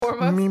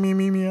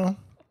Meow.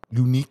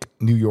 Unique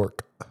New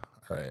York.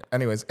 All right.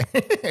 Anyways,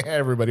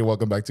 everybody,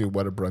 welcome back to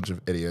What a Bunch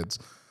of Idiots.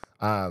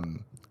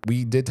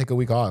 We did take a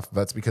week off.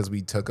 That's because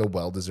we took a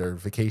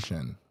well-deserved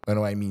vacation. When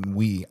I mean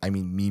we, I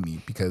mean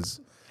Mimi, because...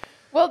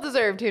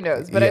 Well-deserved, who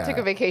knows? But I took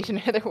a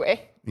vacation either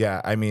way.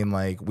 Yeah, I mean,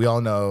 like, we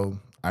all know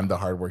I'm the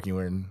hardworking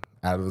one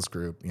out of this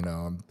group. You know,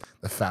 I'm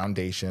the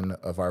foundation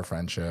of our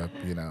friendship,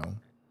 you know.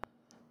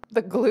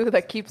 The glue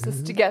that keeps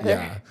us together.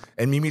 Yeah.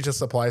 And Mimi just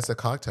supplies the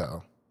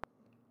cocktail.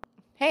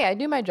 Hey, I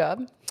do my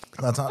job.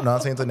 That's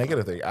not saying it's a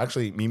negative thing.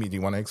 Actually, Mimi, do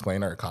you want to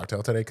explain our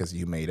cocktail today? Because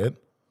you made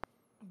it.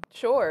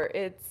 Sure.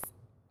 It's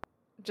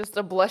just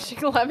a blushing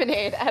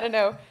lemonade. I don't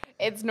know.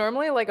 It's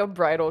normally like a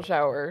bridal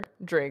shower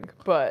drink,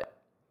 but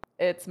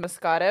it's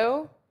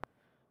Moscato,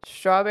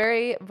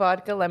 strawberry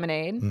vodka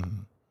lemonade.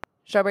 Mm-hmm.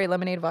 Strawberry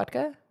lemonade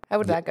vodka? How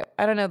would that go?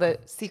 I don't know the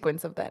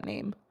sequence of that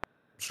name.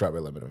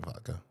 Strawberry lemonade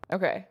vodka.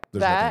 Okay.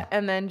 That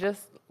and then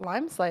just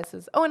lime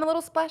slices. Oh, and a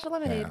little splash of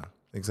lemonade. Yeah,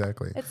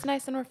 exactly. It's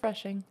nice and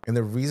refreshing. And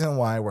the reason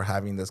why we're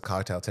having this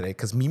cocktail today,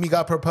 because Mimi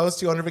got proposed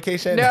to on her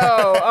vacation.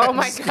 No. Oh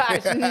my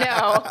gosh,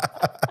 no.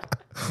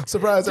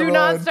 Surprise, Do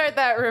everyone. not start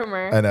that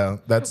rumor. I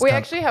know. We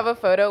actually have a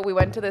photo. We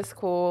went to this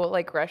cool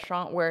like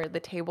restaurant where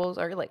the tables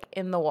are like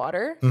in the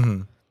water.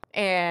 Mm-hmm.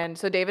 And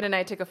so David and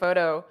I took a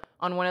photo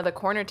on one of the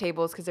corner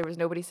tables because there was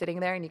nobody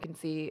sitting there, and you can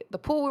see the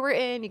pool we were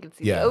in, you can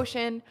see the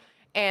ocean.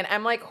 And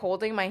I'm like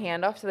holding my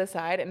hand off to the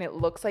side, and it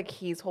looks like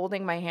he's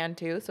holding my hand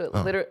too. So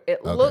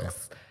it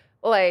looks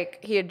like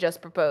he had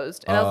just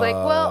proposed. And I was like,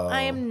 well,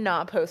 I am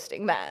not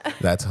posting that.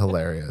 That's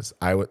hilarious.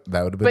 That would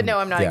have been. But no,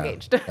 I'm not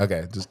engaged.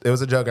 Okay, it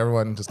was a joke.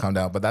 Everyone, just calm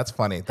down. But that's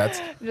funny.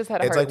 Just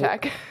had a heart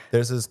attack.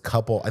 There's this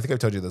couple. I think I've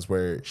told you this,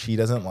 where she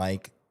doesn't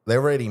like.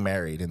 They're already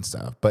married and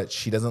stuff, but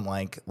she doesn't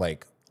like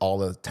all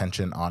the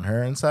attention on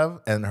her and stuff.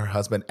 And her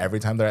husband,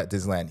 every time they're at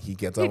Disneyland, he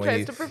gets on when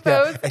tries to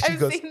propose. and she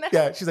goes, seen that.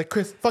 yeah, she's like,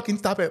 Chris, fucking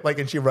stop it. Like,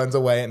 and she runs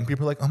away, and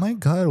people are like, oh my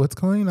God, what's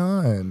going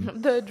on?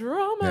 The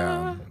drama.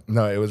 Yeah.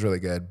 No, it was really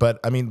good.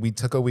 But I mean, we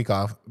took a week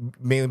off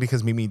mainly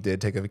because Mimi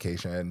did take a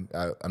vacation.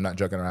 I'm not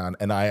joking around.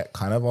 And I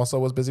kind of also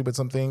was busy with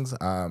some things.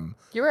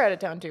 You were out of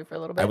town too for a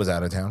little bit. I was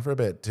out of town for a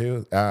bit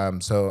too.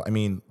 So, I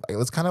mean,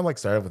 let's kind of like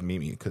start off with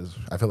Mimi, because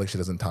I feel like she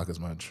doesn't talk as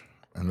much.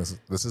 And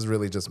this is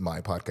really just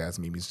my podcast.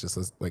 Mimi's just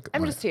like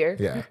I'm just here.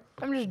 Yeah,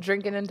 I'm just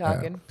drinking and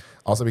talking. Yeah.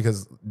 Also,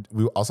 because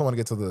we also want to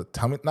get to the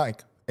tell me,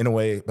 like, in a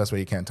way, best way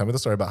you can. Tell me the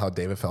story about how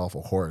David fell off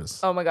a horse.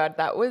 Oh my God,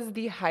 that was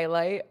the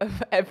highlight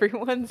of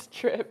everyone's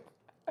trip.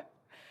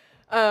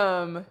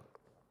 Yeah,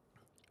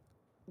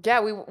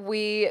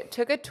 we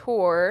took a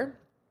tour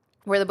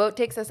where the boat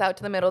takes us out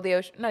to the middle of the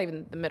ocean. Not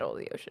even the middle of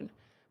the ocean,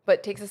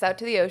 but takes us out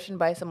to the ocean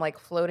by some like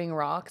floating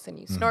rocks, and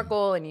you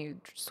snorkel and you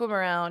swim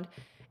around.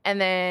 And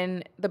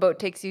then the boat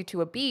takes you to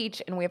a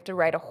beach, and we have to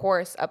ride a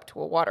horse up to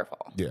a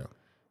waterfall. Yeah.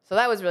 So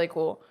that was really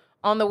cool.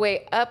 On the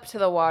way up to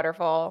the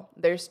waterfall,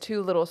 there's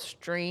two little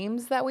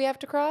streams that we have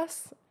to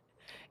cross.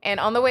 And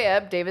on the way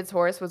up, David's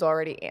horse was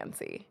already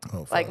antsy.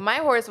 Oh, like, my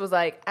horse was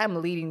like,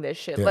 I'm leading this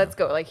shit. Yeah. Let's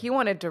go. Like, he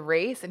wanted to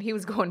race, and he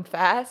was going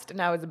fast,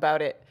 and I was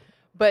about it.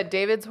 But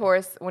David's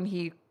horse, when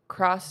he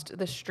crossed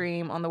the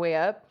stream on the way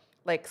up,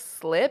 like,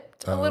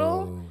 slipped a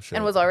little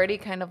and was already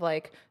kind of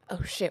like,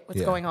 oh, shit,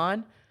 what's going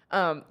on?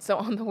 So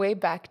on the way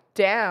back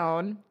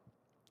down,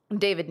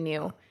 David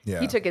knew. Yeah.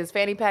 He took his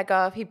fanny pack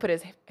off. He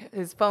put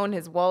his phone,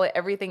 his wallet,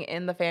 everything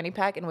in the fanny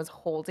pack, and was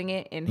holding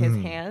it in his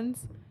hands.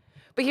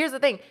 But here's the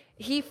thing.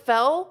 He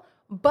fell,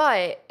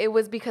 but it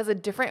was because a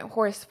different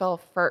horse fell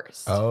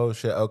first. Oh,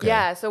 shit. Okay.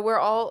 Yeah, so we're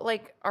all,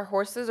 like, our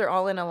horses are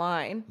all in a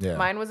line. Yeah.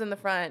 Mine was in the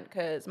front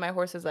because my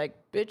horse is like,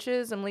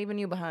 bitches, I'm leaving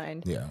you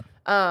behind. Yeah.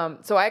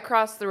 So I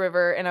crossed the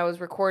river, and I was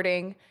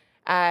recording.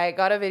 I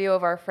got a video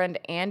of our friend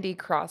Andy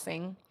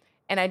crossing.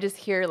 And I just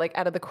hear, like,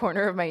 out of the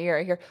corner of my ear,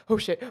 I hear, oh,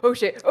 shit, oh,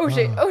 shit, oh,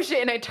 shit, oh,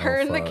 shit. And I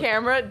turn the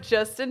camera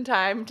just in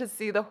time to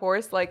see the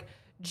horse, like,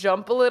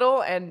 jump a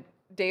little and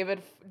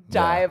David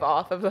dive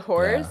off of the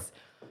horse.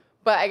 Yeah.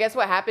 But I guess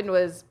what happened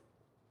was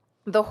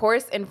the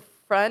horse in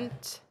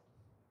front,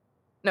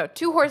 no,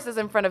 two horses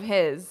in front of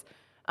his,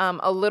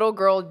 a little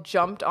girl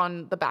jumped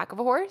on the back of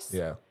a horse.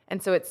 Yeah.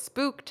 And so it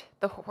spooked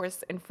the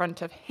horse in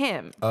front of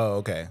him. Oh,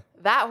 okay.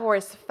 That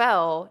horse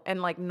fell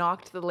and, like,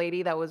 knocked the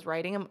lady that was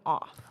riding him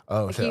off.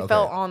 Oh, like, shit. He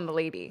fell on the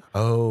lady.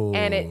 Oh.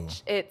 And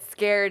it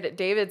scared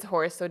David's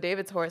horse. So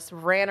David's horse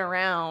ran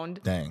around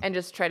and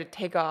just tried to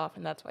take off.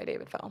 And that's why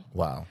David fell.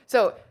 Wow.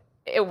 So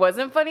it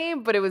wasn't funny,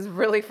 but it was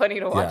really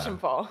funny to watch him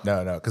fall.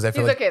 No. Because I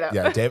feel He's okay, though.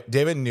 Yeah,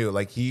 David knew.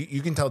 Like,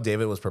 you can tell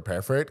David was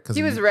prepared for it. Because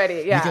he was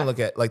ready, yeah. You can look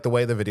at, like, the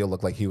way the video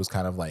looked like he was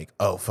kind of like,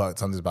 oh, fuck,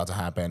 something's about to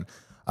happen.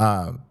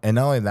 And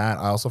not only that,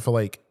 I also feel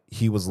like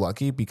he was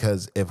lucky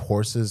because if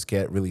horses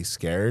get really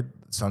scared,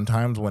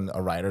 sometimes when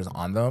a rider's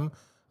on them,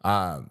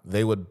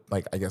 they would,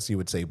 like, I guess you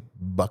would say,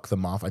 buck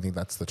them off. I think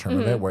that's the term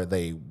of it, where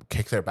they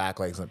kick their back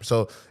legs.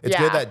 So it's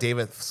good that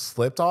David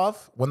slipped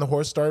off when the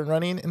horse started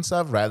running and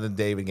stuff, rather than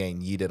David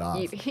getting yeeted off.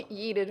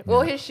 Yeeted.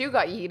 Well, his shoe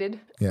got yeeted.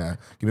 Yeah.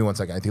 Give me 1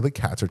 second. I think the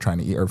cats are trying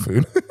to eat our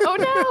food. Oh,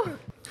 no.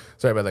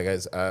 Sorry about that,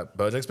 guys.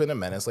 Bojack's been a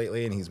menace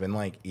lately, and he's been,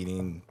 like,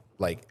 eating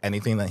like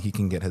anything that he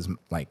can get his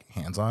like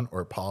hands on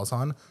or paws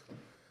on.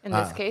 In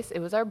this case, it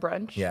was our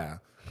brunch. Yeah,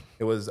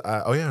 it was.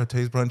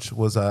 Today's brunch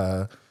was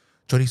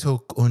chorizo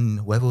con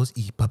huevos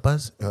y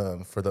papas.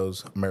 For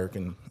those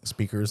American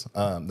speakers,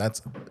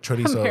 that's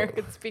chorizo.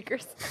 American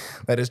speakers.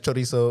 That is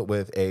chorizo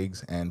with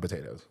eggs and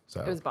potatoes.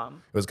 So it was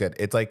bomb. It was good.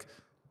 It's like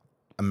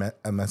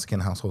a Mexican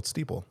household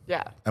staple.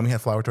 Yeah. And we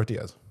had flour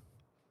tortillas.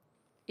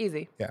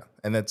 Easy. Yeah.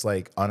 And it's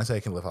like, honestly, I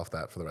can live off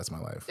that for the rest of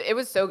my life. It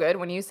was so good.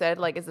 When you said,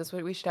 like, is this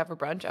what we should have for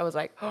brunch? I was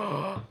like,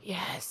 oh,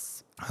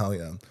 yes. Hell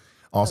yeah.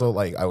 Also,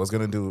 like, I was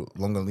going to do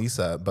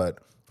longanisa, but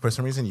for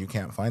some reason, you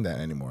can't find that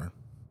anymore.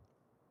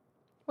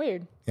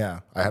 Weird. Yeah.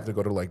 I have to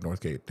go to, like,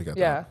 Northgate to get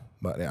Yeah. that.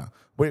 But, yeah.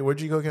 Wait, where'd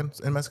you go again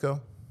in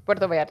Mexico?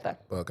 Puerto Vallarta.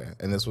 Okay.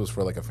 And this was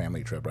for, like, a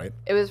family trip, right?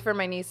 It was for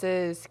my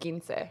niece's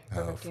quince, her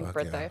 15th fuck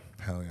birthday.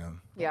 Yeah. Hell yeah.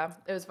 Yeah,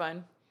 it was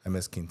fun. I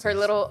miss quince.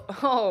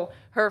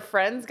 Her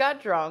friends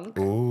got drunk.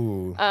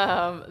 Ooh.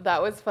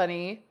 That was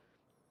funny.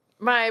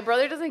 My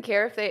brother doesn't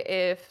care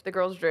if the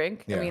girls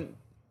drink. Yeah. I mean,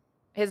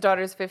 his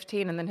daughter's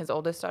 15 and then his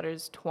oldest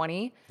daughter's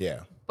 20.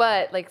 Yeah.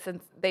 But like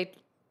since they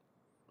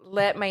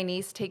let my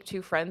niece take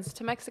 2 friends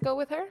to Mexico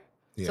with her,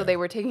 Yeah. so they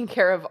were taking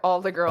care of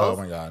all the girls.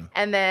 Oh my God.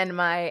 And then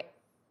my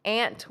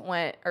aunt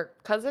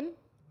cousin,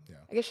 Yeah.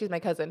 I guess she's my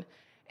cousin,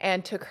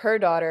 and took her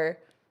daughter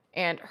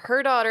and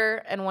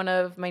one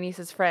of my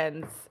niece's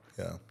friends.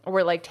 Yeah.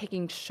 We're like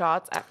taking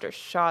shots after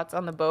shots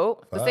on the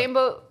boat. Fuck. The same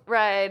boat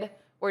ride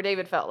where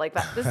David felt like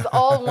that. This is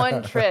all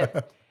one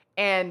trip.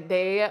 And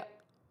they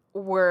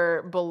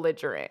were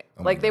belligerent.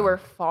 Oh like they were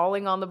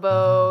falling on the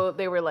boat.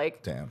 They were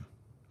like Damn.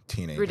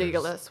 Teenagers.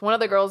 ridiculous. One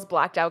of the girls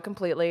blacked out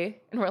completely.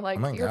 And we're like,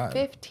 Oh my you're God.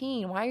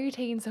 15. Why are you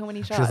taking so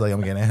many shots? She was like,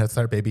 I'm getting a head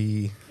start,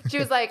 baby. She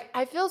was like,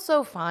 I feel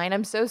so fine.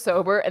 I'm so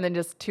sober. And then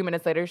just 2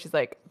 minutes later, she's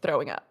like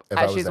throwing up If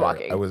I as was she's there,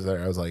 walking. I was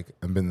there. I was like,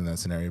 I've been in that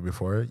scenario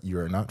before. You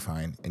are not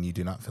fine and you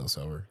do not feel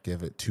sober.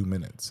 Give it 2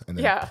 minutes. And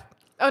then Yeah.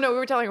 Oh, no, we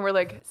were telling her, we're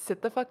like,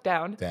 sit the fuck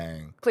down.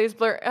 Dang. Please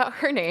blur out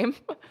her name.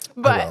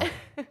 But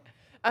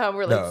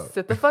we're like, No.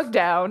 sit the fuck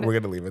down. We're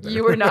going to leave it there.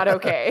 You were not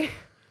okay.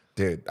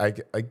 Dude, I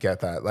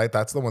get that. Like,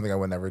 that's the one thing I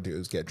would never do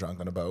is get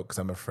drunk on a boat because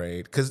I'm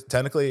afraid. Because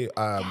technically,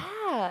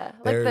 Yeah.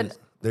 Like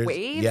the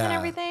waves and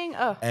everything.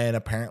 Oh. And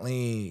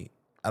apparently,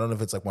 I don't know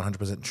if it's like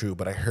 100% true,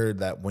 but I heard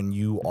that when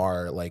you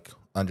are like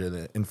under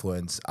the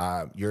influence,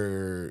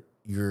 your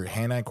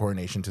hand-eye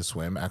coordination to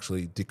swim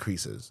actually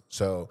decreases.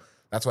 So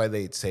that's why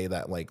they say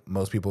that like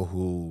most people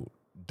who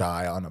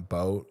die on a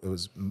boat,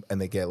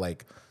 and they get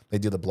like, they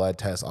do the blood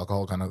test,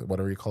 alcohol, kind of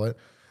whatever you call it.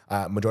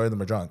 Majority of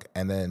them are drunk.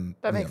 And then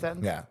That makes sense.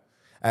 Yeah.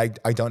 I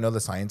don't know the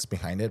science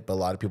behind it, but a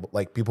lot of people,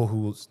 like people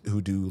who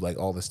do like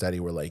all the study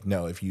were like,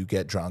 no, if you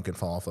get drunk and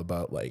fall off a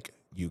boat, like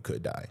you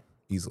could die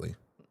easily.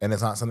 And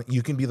it's not something,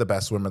 you can be the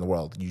best swimmer in the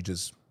world. You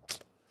just,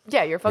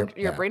 Yeah, your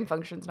brain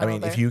functions not I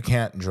mean, there. if you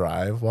can't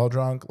drive while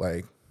drunk,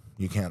 like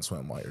you can't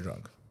swim while you're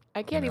drunk.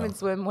 I can't even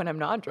swim when I'm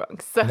not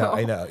drunk. So No,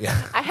 I know. Yeah.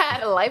 I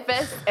had a life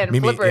vest and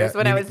Mimi, flippers yeah,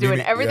 when I Mimi- was doing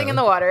Mimi- everything yeah. in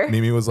the water.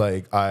 Mimi was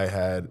like, I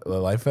had a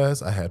life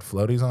vest, I had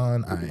floaties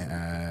on,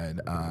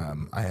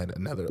 I had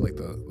another like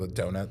the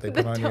donut they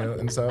put on you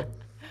and stuff.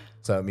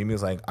 So Mimi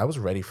was like, I was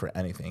ready for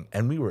anything,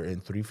 and we were in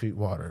 3 feet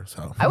water.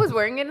 So I was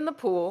wearing it in the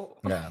pool.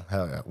 yeah,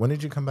 hell yeah. When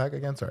did you come back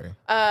again? Sorry.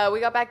 We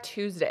got back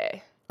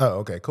Tuesday. Oh,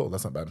 okay, cool.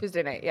 That's not bad.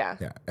 Tuesday night, yeah.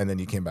 Yeah, and then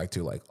you came back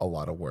to like a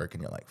lot of work,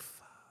 and you're like,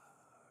 fuck.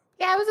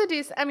 Yeah, it was a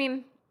decent. I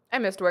mean, I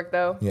missed work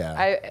though.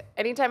 Yeah.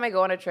 Anytime I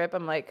go on a trip,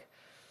 I'm like,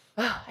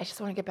 I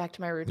just want to get back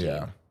to my routine.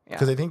 Yeah.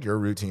 Because I think your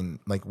routine,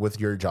 like with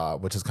your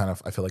job, which is kind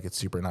of, I feel like it's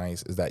super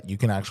nice, is that you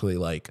can actually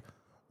like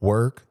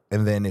work.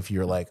 And then if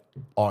you're like,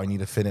 oh, I need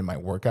to fit in my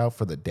workout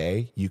for the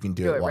day, you can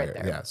do it while right you're,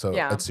 there. yeah. So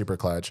Yeah. it's super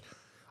clutch.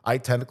 I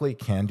technically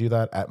can do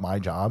that at my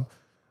job,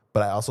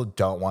 but I also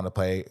don't want to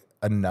pay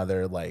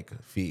another like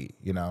fee,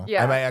 you know?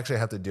 Yeah. I might actually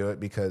have to do it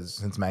because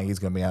since Maggie's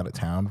going to be out of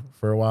town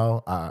for a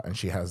while and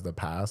she has the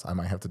pass, I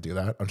might have to do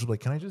that. I'm just like,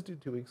 can I just do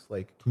 2 weeks?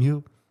 Like, can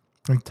you,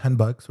 like $10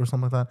 or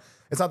something like that?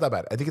 It's not that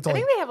bad. I think it's I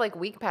only. think they have like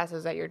week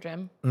passes at your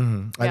gym.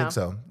 I think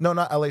so. No,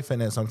 not LA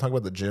Fitness. I'm talking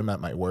about the gym at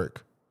my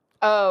work.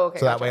 Oh, okay.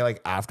 So gotcha. that way, like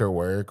after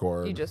work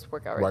or You just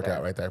work out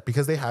right there.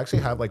 because they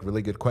actually have like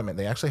really good equipment.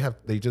 They actually have.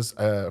 They just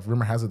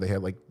rumor has it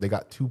they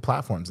got 2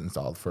 platforms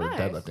installed for Nice.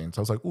 deadlifting. So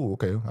I was like, ooh,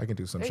 okay, I can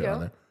do some There shit you on go.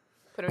 there.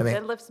 Put And our they-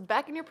 deadlifts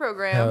back in your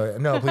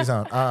program. No, please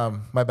don't.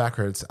 My back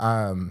hurts.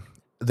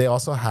 They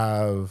also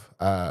have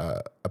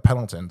a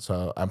Pendleton.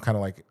 So I'm kind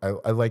of like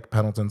I like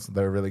Pendletons.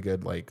 They're a really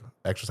good like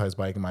exercise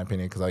bike in my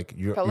opinion because like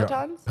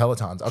Pelotons?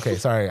 Pelotons. Okay,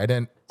 sorry, I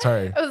didn't.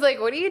 Sorry. I was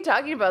like, what are you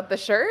talking about? The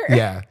shirt?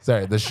 Yeah,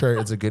 sorry. The shirt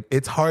is a good.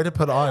 It's hard to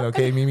put on.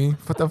 Okay, Mimi.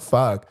 What the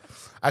fuck?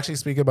 Actually,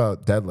 speaking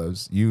about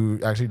deadlifts, you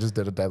actually just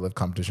did a deadlift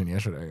competition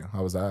yesterday.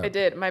 How was that? I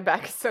did. My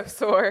back is so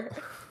sore.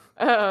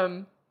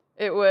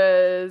 It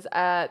was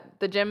at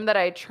the gym that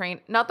I train,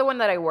 not the one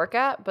that I work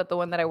at, but the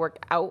one that I work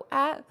out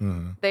at.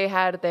 They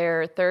had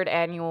their 3rd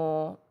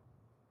annual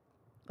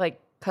like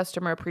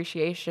customer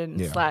appreciation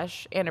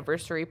 /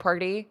 anniversary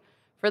party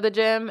for the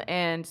gym.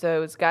 And so it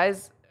was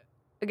guys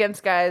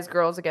against guys,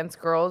 girls against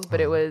girls, but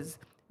it was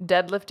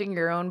deadlifting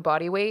your own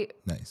body weight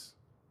Nice.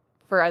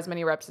 for as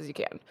many reps as you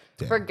can.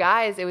 Damn. For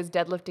guys, it was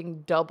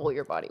deadlifting double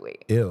your body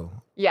weight. Ew.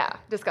 Yeah,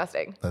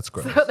 disgusting. That's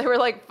gross. So they were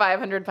like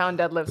 500-pound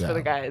deadlifts for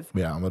the guys.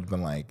 Yeah, I would have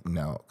been like,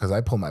 no, because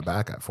I pulled my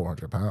back at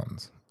 400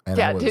 pounds. And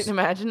yeah, dude,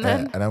 imagine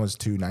that. And I was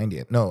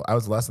 290. No, I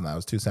was less than that. I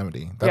was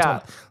 270.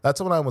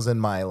 That's when I was in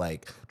my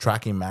like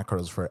tracking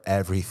macros for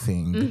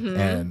everything. Mm-hmm.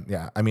 And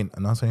yeah, I mean,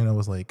 I'm not saying I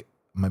was like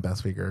my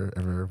best figure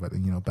ever, but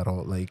you know, better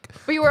like.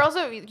 But you were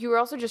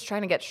also just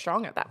trying to get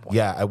strong at that point.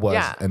 Yeah, I was,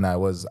 and I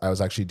was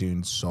actually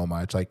doing so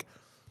much. Like,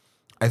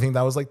 I think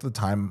that was like the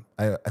time.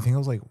 I think I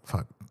was like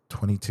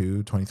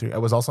 22, 23. I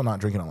was also not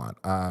drinking a lot.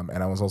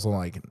 And I was also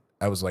like.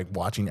 I was like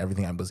watching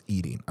everything I was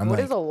eating. What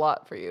is a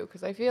lot for you?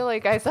 Because I feel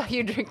like I saw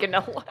you drinking a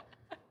lot.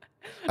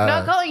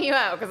 Not calling you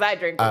out because I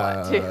drink a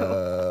lot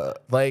too.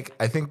 Like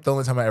I think the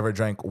only time I ever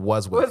drank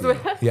was with you.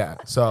 Yeah.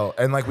 So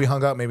and like we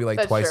hung out maybe like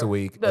That's twice true. a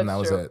week That's and that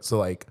was true. it. So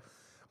like,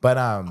 but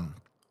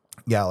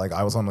yeah, like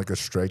I was on like a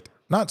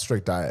not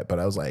strict diet, but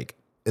I was like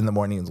in the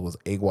mornings was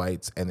egg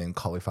whites and then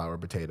cauliflower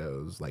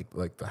potatoes,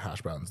 like the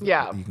hash browns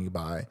that you can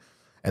buy.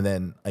 And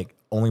then like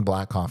only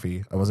black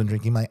coffee. I wasn't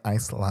drinking my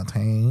iced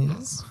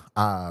lattes.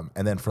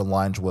 And then for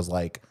lunch was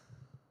like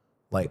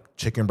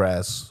chicken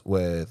breasts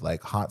with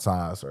like hot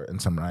sauce and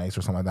some rice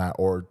or something like that,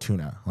 or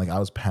tuna. Like I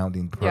was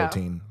pounding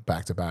protein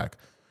back to back.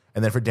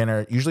 And then for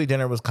dinner, usually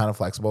dinner was kind of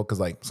flexible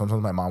because like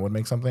sometimes my mom would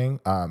make something.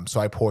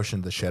 So I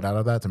portioned the shit out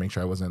of that to make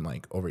sure I wasn't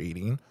like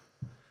overeating.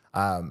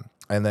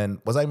 And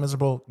then was I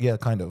miserable? Yeah,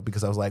 kind of,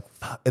 because I was like,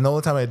 fuck. And the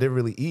only time I did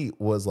really eat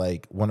was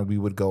like when we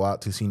would go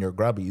out to Senior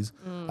Grubbies.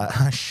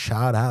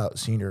 Shout out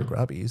Senior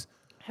Grubbies.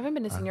 I haven't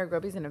been to Senior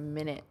Grubbies in a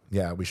minute.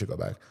 Yeah, we should go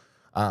back.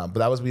 But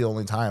that was the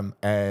only time.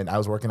 And I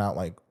was working out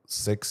like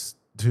 5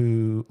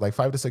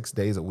 to 6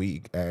 days a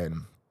week.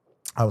 And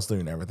I was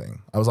doing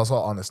everything. I was also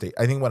on the state.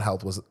 I think what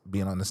helped was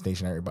being on the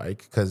stationary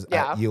bike because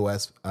at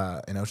US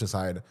in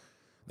Oceanside,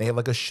 they have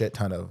like a shit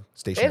ton of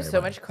stationary. They have so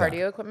much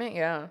cardio equipment,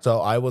 So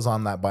I was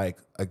on that bike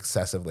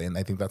excessively, and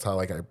I think that's how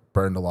like I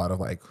burned a lot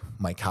of like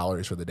my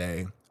calories for the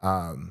day.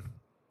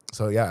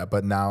 So yeah,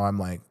 but now I'm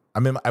like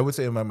I would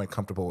say I'm at my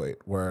comfortable weight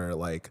where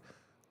like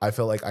I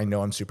feel like I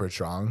know I'm super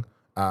strong.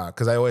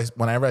 Because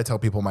whenever I tell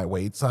people my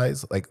weight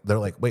size, like they're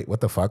like, wait, what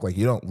the fuck? Like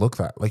you don't look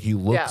that. Like you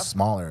look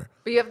smaller.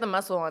 But you have the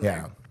muscle on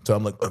there. So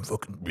I'm like, I'm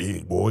fucking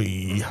big, boy.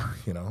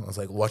 You know, I was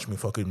like, watch me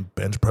fucking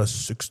bench press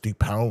 60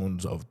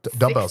 pounds of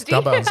dumbbells.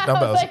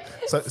 Like,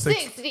 so,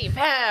 60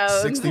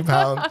 pounds. 60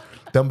 pound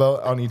dumbbell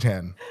on each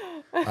hand.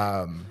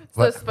 The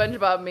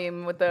SpongeBob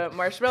meme with the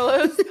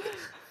marshmallows.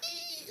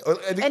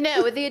 And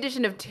now with the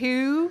addition of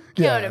two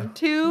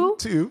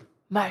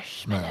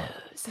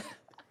marshmallows.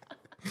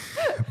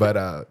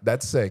 But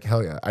that's sick.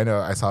 Hell yeah. I know.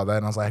 I saw that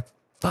and I was like,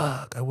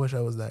 fuck, I wish I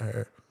was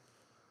there.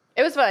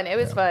 It was fun. It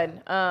was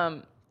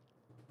fun.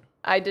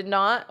 I did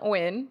not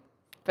win,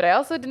 but I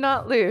also did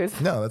not lose.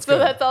 No, that's so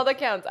good. that's all that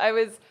counts. I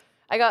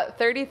got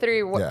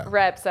 33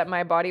 reps at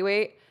my body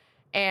weight,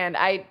 and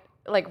I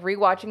like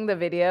rewatching the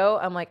video.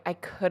 I'm like, I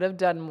could have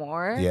done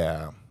more.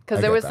 Yeah,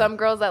 because there was some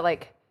girls that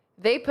like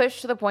they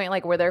pushed to the point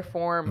like where their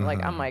form. Mm-hmm.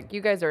 Like I'm like,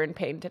 you guys are in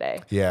pain today.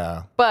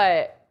 Yeah,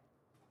 but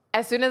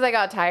as soon as I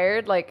got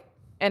tired, like,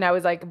 and I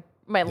was like,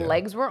 my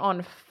legs were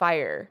on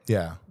fire.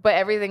 Yeah. But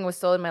everything was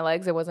still in my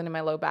legs. It wasn't in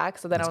my low back.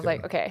 So then I was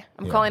like, okay,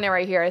 I'm calling it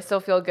right here. I still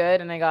feel good.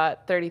 And I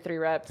got 33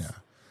 reps. Yeah.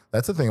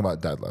 That's the thing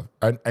about deadlift.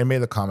 I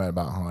made a comment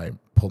about how I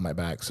pulled my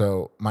back.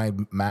 So my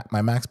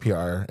max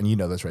PR, and you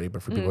know this already,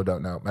 but for people who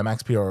don't know, my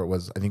max PR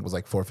was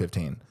like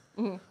 415.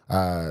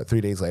 Mm-hmm.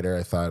 3 days later,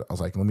 I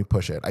was like, let me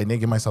push it. I didn't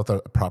give myself the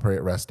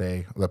appropriate rest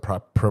day, the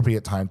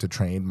appropriate time to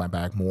train my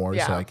back more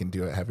so I can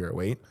do a heavier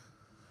weight.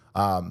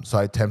 So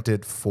I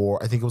attempted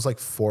I think it was like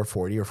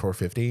 440 or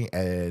 450,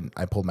 and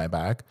I pulled my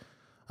back.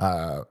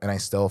 And I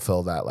still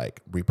feel that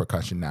like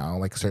repercussion now,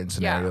 like certain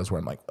scenarios where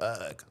I'm like,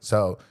 fuck.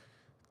 So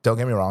don't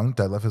get me wrong,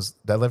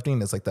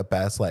 deadlifting is like the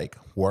best like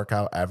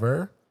workout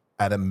ever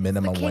at a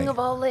minimum weight. King of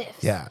all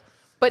lifts. Yeah.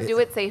 But do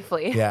it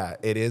safely. Yeah,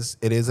 it is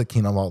a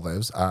king of all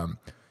lifts.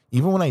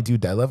 Even when I do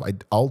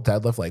deadlift, I'll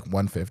deadlift like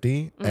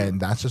 150, and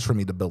that's just for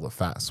me to build a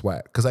fat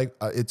sweat because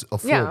it's a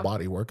full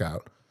body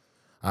workout.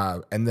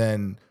 And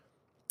then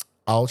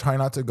I'll try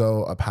not to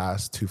go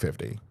past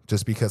 250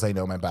 just because I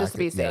know my back. Just to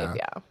be safe,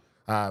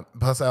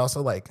 Plus, I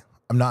also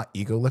I'm not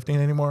ego lifting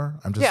anymore.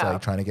 I'm just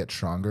like trying to get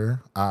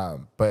stronger.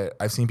 But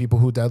I've seen people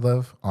who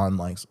deadlift on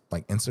like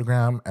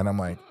Instagram, and I'm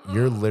like,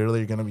 you're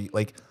literally gonna be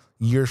like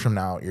years from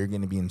now, you're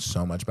gonna be in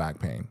so much back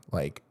pain.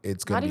 Like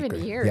it's gonna be not even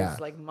great. years,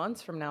 like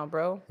months from now,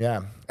 bro.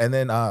 Yeah, and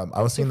then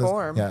I was seeing this.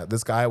 Yeah,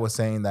 this guy was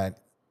saying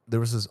that there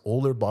was this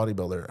older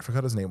bodybuilder. I forgot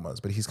what his name was,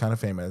 but he's kind of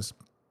famous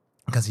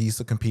because he used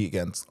to compete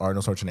against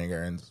Arnold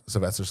Schwarzenegger and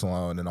Sylvester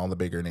Stallone and all the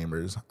bigger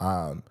namers.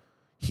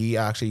 He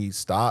actually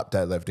stopped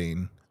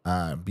deadlifting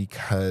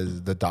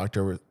because the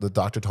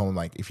doctor told him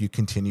like, if you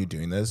continue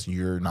doing this,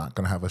 you're not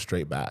gonna have a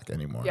straight back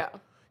anymore. Yeah.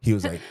 He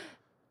was like,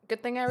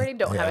 good thing I already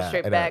don't have a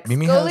straight back.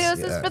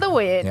 Scoliosis for the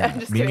win. Yeah. I'm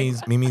just kidding.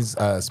 Mimi's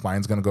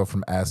spine's gonna go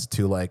from S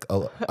to like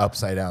a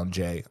upside down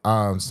J.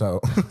 So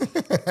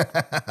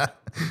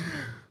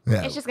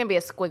it's just gonna be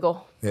a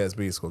squiggle. Yeah, it's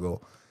be a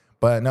squiggle.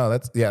 But no,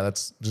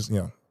 that's just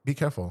be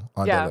careful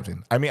on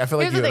deadlifting. I mean, I feel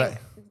like Here's the thing.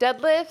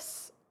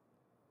 Deadlifts,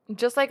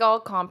 just like all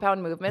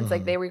compound movements,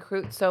 like they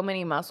recruit so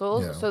many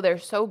muscles, so they're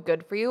so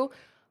good for you.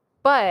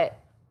 But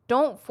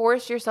don't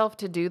force yourself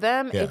to do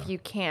them if you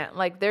can't.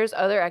 Like, there's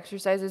other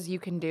exercises you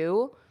can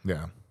do.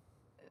 Yeah.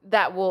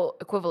 That will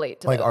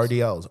equivalent to like those.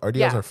 RDLs.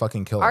 RDLs are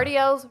fucking killer.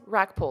 RDLs,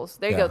 rack pulls.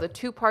 There you go. The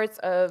 2 parts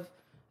of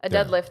a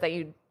deadlift that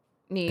you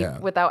need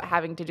without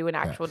having to do an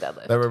actual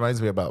deadlift. That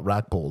reminds me about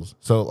rack pulls.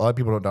 So a lot of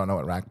people don't know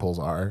what rack pulls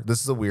are.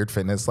 This is a weird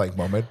fitness like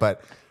moment,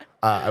 but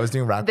I was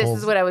doing rack pulls. This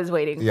is what I was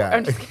waiting for.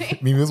 I'm just kidding.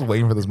 Mimi was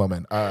waiting for this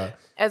moment.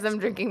 As I'm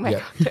drinking my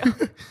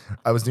cocktail.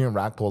 I was doing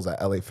rack pulls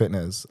at LA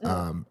Fitness,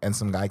 and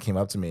some guy came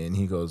up to me and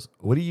he goes,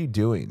 "What are you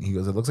doing?" He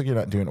goes, "It looks like you're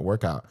not doing a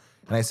workout."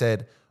 And I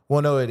said,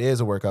 "Well, no, it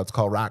is a workout. It's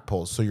called rack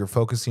pulls. So you're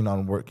focusing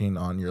on working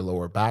on your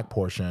lower back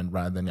portion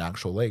rather than your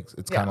actual legs.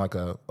 It's kind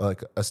of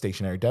like a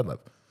stationary deadlift."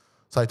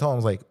 So I told him, I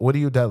was like, "What do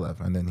you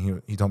deadlift?" And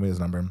then he told me his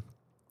number.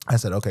 I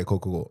said, "Okay,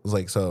 cool. I was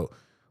like, so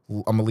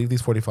I'm gonna leave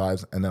these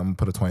 45s and then I'm gonna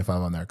put a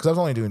 25 on there because I was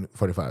only doing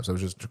 45s. So I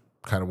was just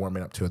kind of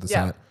warming up to it the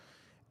set."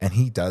 And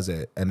he does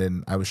it. And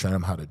then I was showing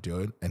him how to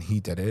do it. And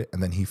he did it.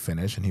 And then he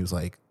finished. And he was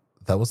like,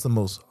 "That was the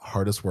most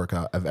hardest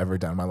workout I've ever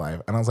done in my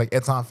life." And I was like,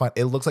 "It's not fun.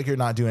 It looks like you're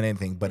not doing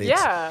anything, but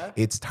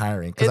it's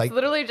tiring." It's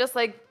literally just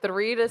like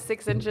 3 to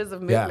 6 inches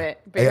of movement.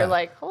 But you're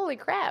like, holy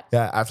crap.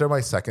 Yeah. After my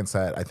second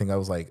set, I think I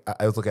was like,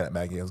 I was looking at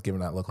Maggie. I was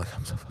giving that look like,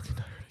 I'm so fucking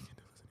tired. I can't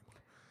do this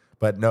anymore.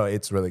 But no,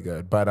 it's really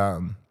good. But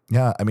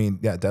yeah, I mean,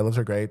 deadlifts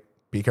are great.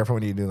 Be careful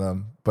when you do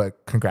them,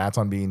 but congrats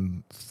on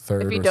being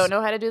third. If you don't know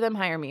how to do them,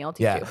 hire me. I'll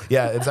teach you.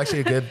 Yeah, it's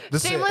actually a good...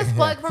 Shameless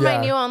plug for my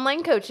new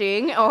online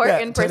coaching or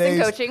in-person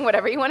coaching,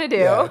 whatever you want to do.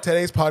 Yeah,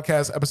 today's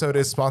podcast episode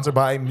is sponsored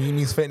by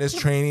Mimi's Fitness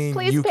Training.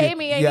 Please pay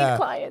me. I need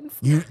clients.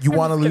 You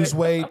want to lose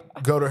weight?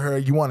 Go to her.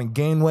 You want to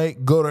gain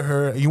weight? Go to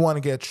her. You want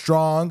to get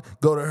strong?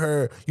 Go to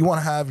her. You want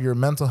to have your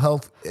mental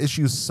health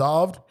issues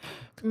solved?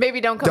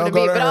 Maybe don't come to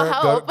me, but I'll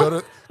help.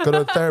 Go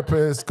to a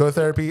therapist. Go to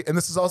therapy. And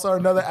this is also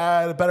another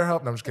ad.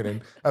 BetterHelp. No, I'm just kidding.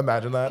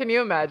 Imagine that. Can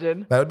you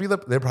imagine? That would be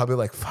they're probably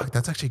like, fuck,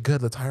 that's actually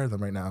good. Let's hire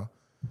them right now.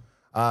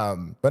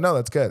 But no,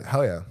 that's good.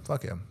 Hell yeah.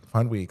 Fuck yeah.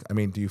 Fun week. I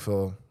mean, do you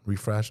feel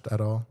refreshed at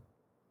all?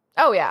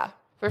 Oh yeah,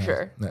 for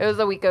sure. Yeah. It was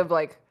a week of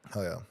like.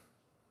 Hell yeah.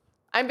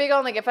 I'm big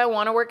on like if I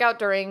want to work out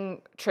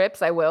during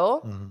trips, I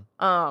will.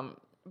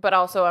 But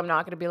also, I'm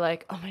not going to be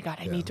like, oh my God,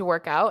 I need to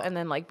work out and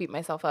then like beat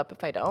myself up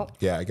if I don't.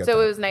 Yeah, I get that.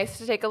 So it was nice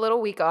to take a little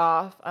week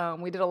off.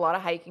 We did a lot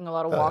of hiking, a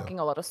lot of walking,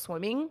 a lot of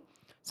swimming.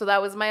 So that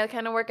was my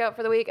kind of workout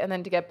for the week. And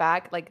then to get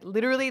back, like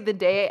literally the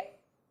day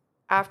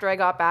after I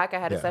got back, I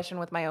had a session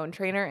with my own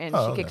trainer and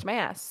she kicked my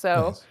ass.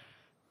 So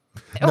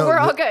we're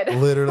all good.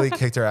 Literally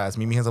kicked her ass.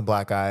 Mimi has a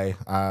black eye.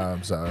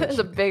 So it's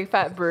a big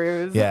fat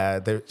bruise. Yeah,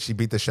 she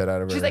beat the shit out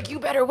of her. She's like, you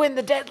better win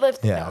the deadlift.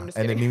 Yeah, no, I'm just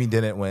and kidding. then Mimi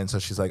didn't win, so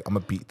she's like, I'm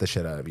gonna beat the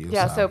shit out of you.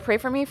 Yeah, so pray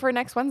for me for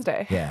next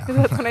Wednesday. Yeah,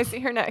 that's when I see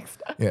her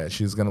next. Yeah,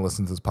 she's gonna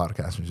listen to this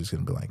podcast and she's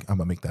gonna be like, I'm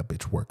gonna make that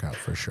bitch work out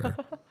for sure.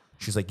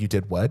 She's like, you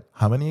did what?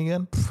 How many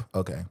again?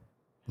 Okay,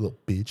 little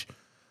bitch.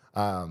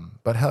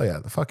 But hell yeah,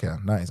 the fuck yeah,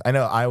 nice. I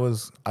know I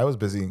was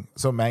busy.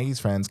 So Maggie's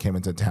friends came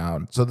into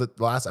town. So the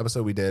last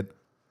episode we did.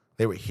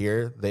 They were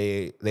here.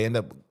 They went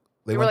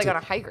like on a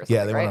hike or something.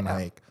 Yeah, they went on a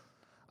hike.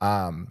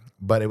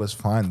 But it was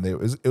fun.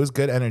 It was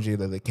good energy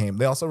that they came.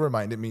 They also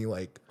reminded me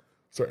like,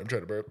 sorry, I'm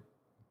trying to burp.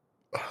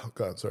 Oh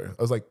God, sorry.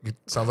 I was like, it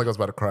sounds like I was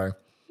about to cry.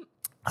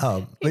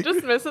 He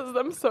just misses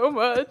them so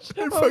much.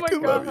 I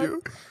fucking love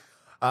you.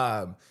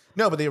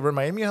 No, but they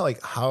reminded me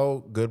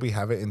how good we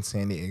have it in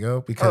San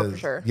Diego because for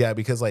sure. Yeah,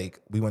 because like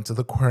we went to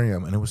the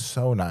aquarium and it was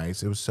so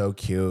nice. It was so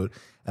cute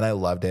and I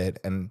loved it.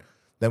 And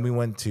then we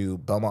went to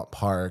Belmont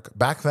Park.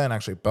 Back then,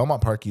 actually,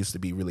 Belmont Park used to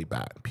be really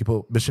bad.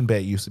 Mission Bay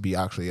used to be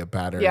actually a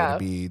bad area to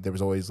be. There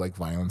was always like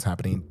violence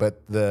happening.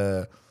 But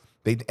I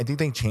think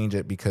they changed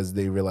it because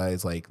they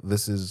realized like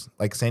this is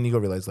like San Diego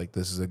realized like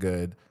this is a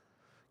good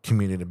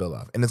community to build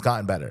off, and it's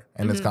gotten better,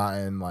 and it's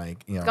gotten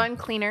like it's gotten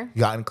cleaner,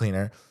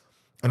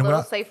 and a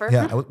little safer.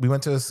 Yeah,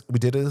 we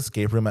did an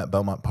escape room at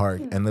Belmont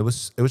Park, and it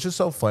was just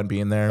so fun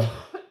being there.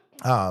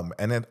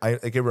 And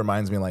it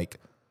reminds me like.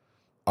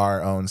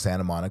 Our own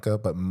Santa Monica,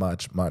 but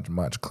much, much,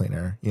 much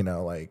cleaner,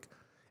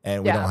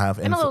 and we don't have...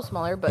 and a little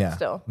smaller, but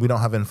still. We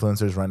don't have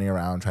influencers running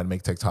around trying to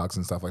make TikToks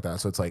and stuff like that.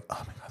 So it's like,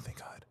 oh my God, thank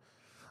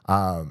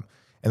God.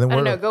 And then I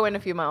don't know, go in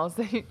a few miles,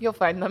 you'll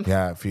find them.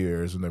 Yeah, a few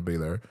years and they'll be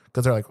there.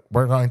 Because they're like,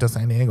 we're going to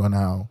San Diego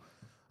now.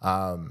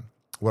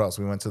 What else?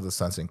 We went to the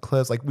Sunset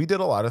Cliffs. Like, we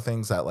did a lot of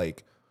things that,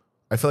 like,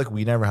 I feel like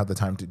we never had the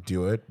time to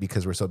do it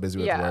because we're so busy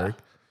with work.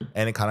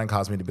 And it kind of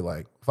caused me to be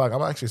like, fuck,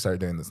 I'm actually start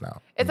doing this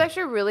now. It's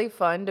actually really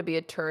fun to be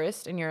a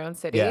tourist in your own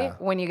city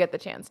when you get the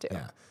chance to.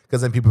 Yeah.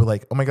 Because then people are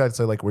like, oh my God,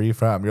 so like, where are you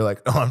from? You're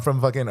like, oh, I'm from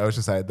fucking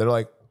Oceanside. They're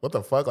like, what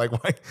the fuck? Like,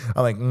 why?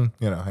 I'm like,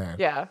 hey.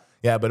 Yeah.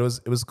 Yeah, but it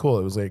was cool.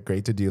 It was like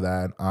great to do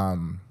that.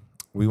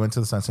 We went to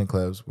the Sunset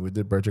Cliffs. We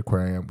did Birch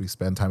Aquarium. We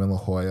spent time in La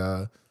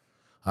Jolla.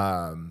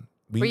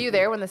 Were you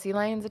there when the sea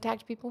lions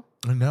attacked people?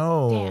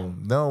 No.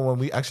 Damn. No,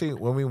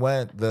 when we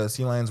went, the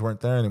sea lions weren't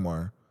there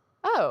anymore.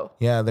 Oh.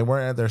 Yeah, they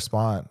weren't at their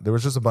spot. There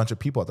was just a bunch of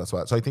people at that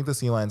spot. So I think the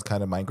sea lions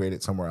kind of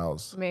migrated somewhere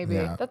else. Maybe.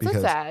 Yeah, That's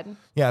so sad.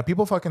 Yeah,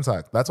 people fucking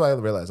suck. That's why I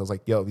realized. I was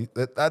like, yo,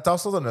 that's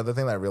also another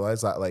thing that I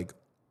realized, that like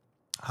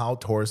how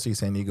touristy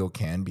San Diego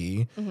can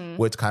be,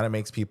 which kind of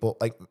makes people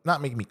like,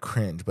 not make me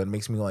cringe, but it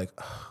makes me like,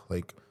 and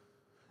like,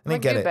 I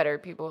get it. Better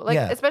people. Like,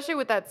 especially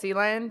with that sea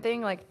lion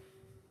thing, like,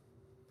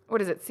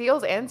 what is it?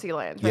 Seals and sea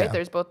lions, right? Yeah.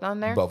 There's both on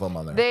there. Both of them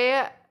on there.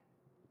 They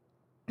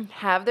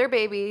have their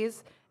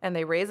babies and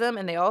they raise them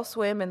and they all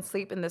swim and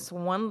sleep in this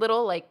one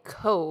little like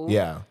cove.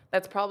 Yeah.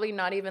 That's probably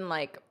not even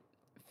like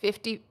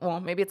 50, well,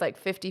 maybe it's like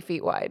 50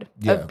 feet wide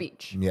Yeah. of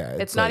beach. Yeah.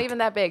 It's not even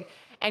that big.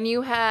 And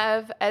you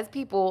have, as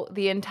people,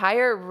 the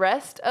entire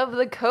rest of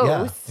the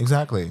coast. Yeah,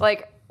 exactly.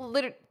 Like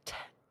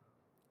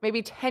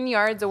maybe 10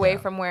 yards away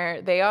from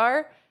where they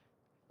are.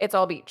 It's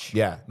all beach.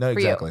 Yeah, no,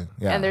 exactly.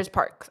 Yeah. And there's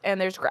parks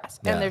and there's grass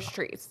and there's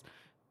trees.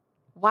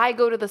 Why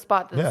go to the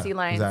spot that the sea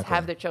lions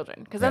have their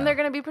children? Because then they're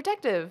going to be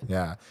protective.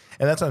 Yeah.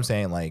 And that's what I'm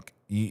saying. Like,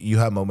 you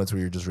have moments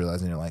where you're just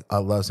realizing you're like, I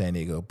love San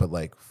Diego, but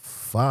like,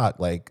 fuck,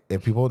 like,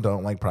 if people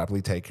don't like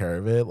properly take care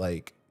of it,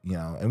 like, you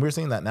know, and we're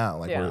seeing that now.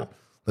 Like,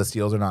 the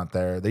seals are not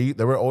there. They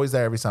were always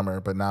there every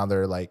summer, but now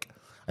they're like,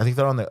 I think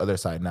they're on the other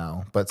side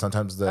now. But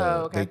sometimes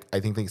I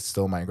think they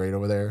still migrate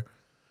over there.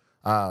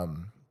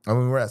 And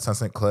when we were at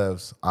Sunset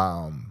Cliffs,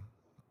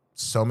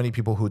 so many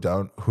people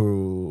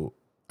who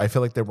I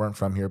feel like they weren't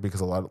from here,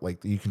 because a lot of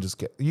like you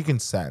can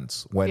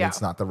sense when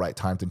it's not the right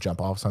time to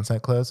jump off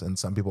Sunset Cliffs, and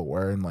some people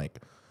were, and like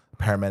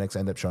paramedics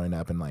end up showing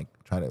up and like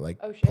trying to like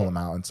pull them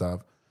out and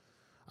stuff.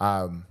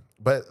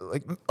 But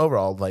like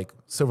overall, like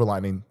silver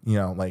lining, you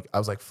know, like I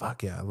was like,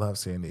 fuck yeah, I love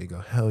San Diego,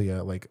 hell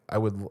yeah, like I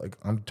would like,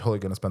 I'm totally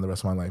gonna spend the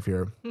rest of my life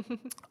here.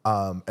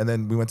 And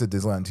then we went to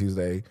Disneyland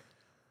Tuesday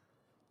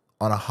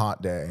on a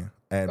hot day.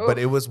 But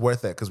it was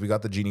worth it because we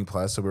got the Genie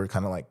Plus, so we were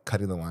kind of like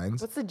cutting the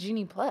lines. What's the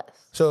Genie Plus?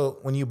 So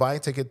when you buy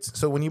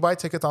tickets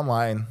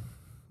online,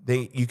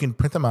 you can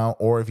print them out,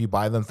 or if you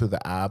buy them through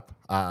the app,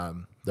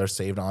 they're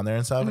saved on there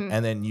and stuff.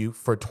 And then you,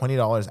 for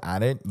 $20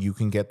 added, you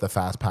can get the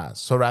fast pass.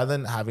 So rather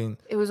than having,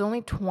 it was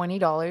only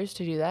 $20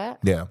 to do that.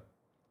 Yeah.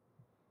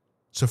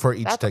 So for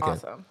each ticket.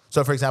 Awesome.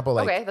 So for example,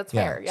 like, okay, that's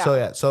fair.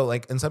 Yeah. So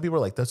like, and some people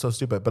are like, that's so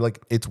stupid, but like,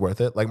 it's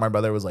worth it. Like my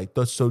brother was like,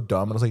 that's so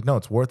dumb. And I was like, no,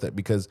 it's worth it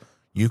because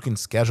you can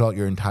schedule out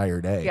your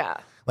entire day. Yeah.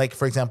 Like,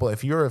 for example,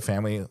 if you're a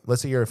family,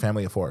 let's say you're a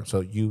family of 4, so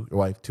you, your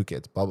wife, 2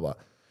 kids, blah, blah,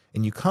 blah,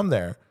 and you come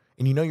there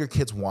and you know your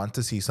kids want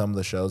to see some of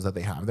the shows that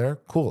they have there,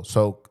 cool.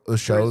 So the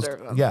shows,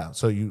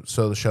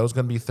 so the show's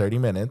going to be 30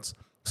 minutes.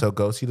 So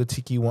go see the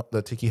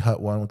Tiki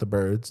Hut one with the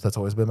birds. That's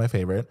always been my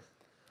favorite.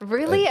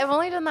 Really? I've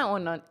only done that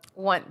one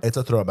once. It's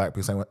a throwback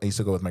because I used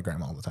to go with my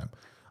grandma all the time.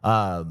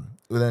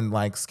 Then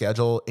like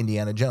schedule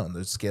Indiana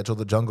Jones, schedule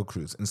the Jungle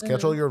Cruise, and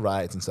schedule your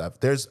rides and stuff.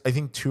 There's I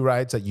think 2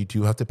 rides that you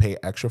do have to pay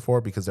extra for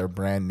because they're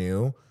brand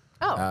new.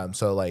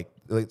 So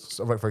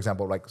for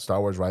example, like Star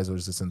Wars Rise of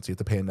Resistance, you have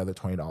to pay another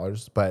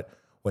 $20. But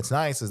what's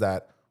nice is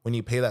that when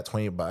you pay that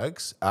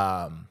 $20,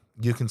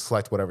 you can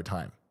select whatever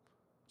time.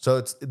 So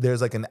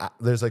there's like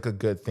a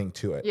good thing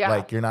to it. Yeah.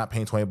 Like you're not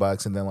paying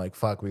 $20 and then like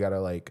fuck, we gotta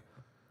like.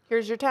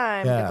 Here's your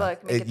time. Yeah. Good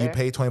luck. You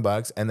pay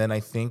 $20 and then I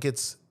think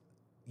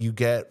you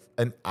get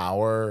an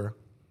hour.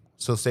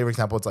 So say for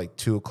example, it's like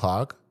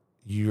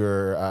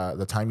 2:00.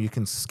 The time you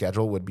can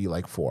schedule would be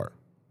like 4,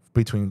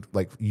 between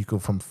like you go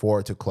from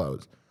 4 to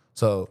close.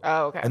 So,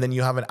 and then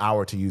you have an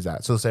hour to use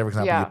that. So say for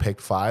example, you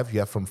picked 5, you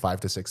have from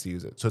 5 to 6 to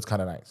use it. So it's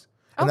kind of nice.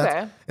 And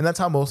that's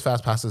how most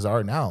fast passes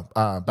are now.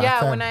 Back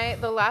then,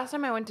 the last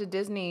time I went to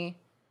Disney,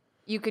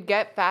 you could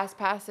get fast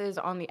passes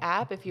on the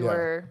app if you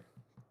were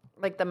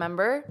like the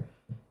member,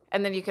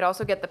 and then you could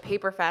also get the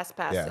paper fast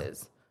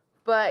passes,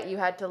 but you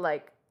had to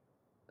like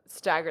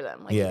stagger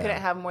them. Like you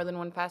couldn't have more than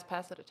one fast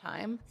pass at a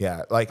time.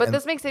 Yeah, but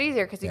this makes it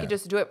easier because you could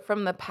just do it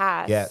from the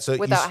pass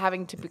without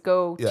having to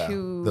go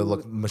to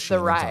the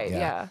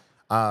ride.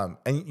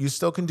 And you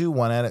still can do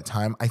one at a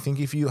time. I think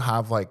if you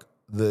have like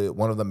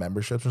one of the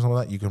memberships or something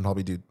like that, you can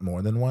probably do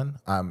more than one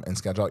and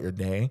schedule out your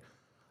day.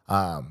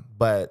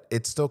 But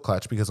it's still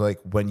clutch because like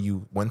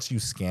once you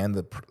scan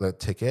the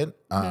ticket,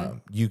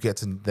 you get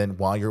to then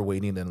while you're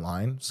waiting in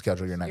line,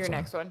 schedule your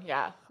next one.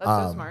 Yeah, that's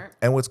so smart.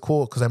 And what's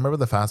cool, because I remember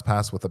the fast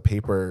pass with the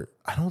paper,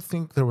 I don't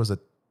think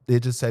it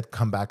just said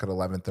come back at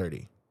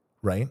 11:30,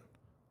 right?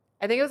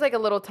 I think it was like a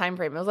little time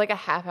frame. It was like a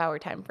half-hour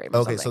time frame.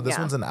 Okay, so this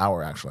one's an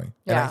hour actually.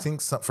 And I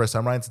think for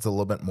some rides it's a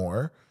little bit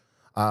more.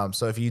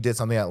 So if you did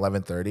something at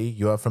 11:30,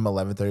 you have from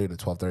 11:30 to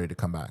 12:30 to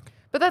come back.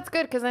 But that's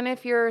good because then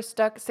if you're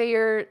stuck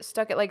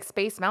at like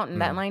Space Mountain,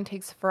 that line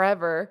takes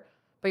forever,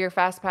 but your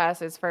fast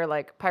pass is for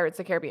like Pirates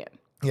of the Caribbean.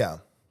 Yeah.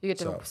 You get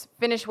to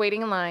finish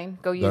waiting in line,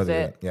 go use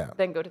it,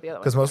 then go to the other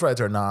one. Because most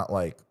rides are not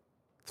like,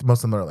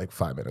 most of them are like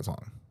 5 minutes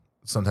long,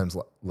 sometimes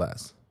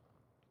less.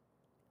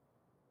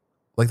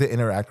 Like the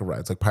interactive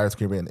rides, like Pirates of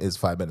the Caribbean is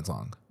 5 minutes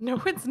long.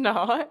 No, it's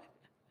not.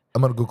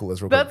 I'm going to Google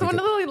this real quick. That's one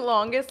of the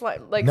longest,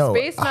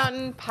 Space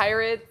Mountain,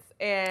 Pirates,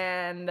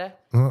 and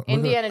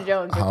Indiana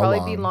Jones would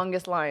probably be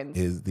longest lines.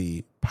 Is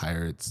the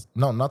Pirates?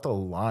 No, not the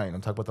line.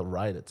 I'm talking about the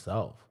ride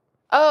itself.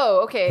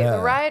 Oh, okay. Yeah.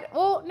 The ride.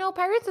 Well, no,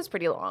 Pirates is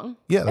pretty long.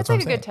 Yeah, that's it's what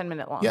like I'm a good saying.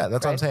 10-minute long. Yeah,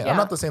 that's what I'm saying. Yeah. I'm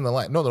not the same the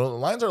line. No, the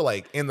lines are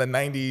like in the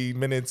 90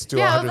 minutes to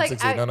Yeah, I was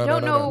 160. like, I no,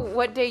 don't know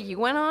what day you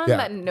went on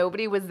that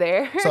nobody was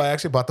there. So I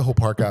actually bought the whole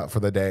park out for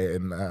the day,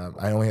 and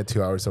I only had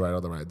 2 hours to ride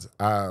all the rides.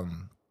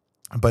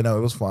 But no,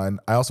 it was fun.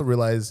 I also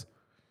realized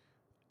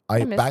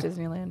I miss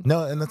Disneyland.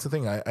 No, and that's the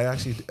thing. I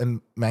actually,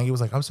 and Maggie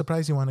was like, I'm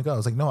surprised you want to go. I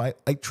was like, no,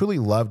 I truly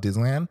love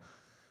Disneyland.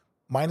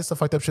 Minus the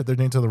fucked up shit they're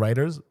doing to the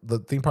riders. The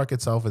theme park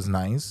itself is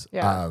nice.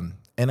 Yeah.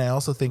 And I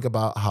also think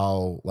about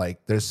how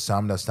like there's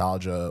some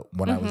nostalgia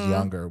when I was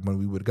younger when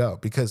we would go.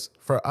 Because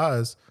for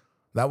us,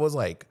 that was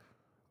like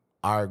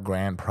our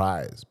grand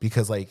prize.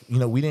 Because like, you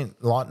know, we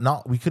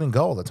couldn't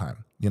go all the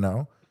time, you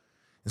know?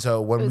 And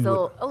so when it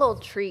was a little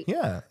treat.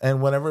 Yeah.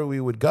 And whenever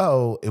we would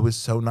go, it was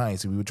so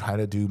nice. We would try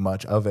to do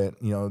much of it.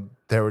 You know,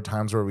 there were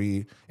times where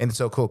and it's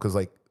so cool because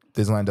like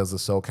Disneyland does the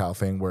SoCal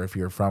thing where if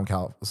you're from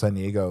San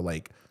Diego,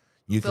 like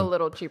it's a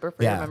little cheaper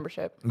for your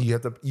membership. You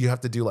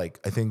have to do like,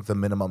 I think the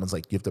minimum is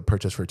like you have to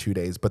purchase for 2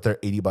 days, but they're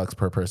 $80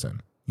 per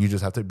person. You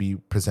just have to be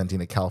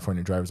presenting a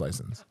California driver's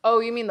license. Oh,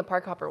 you mean the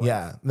park hopper one?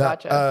 Yeah.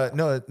 Gotcha.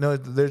 No,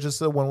 there's just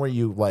the one where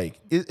you like,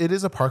 it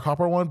is a park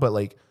hopper one, but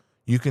like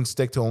you can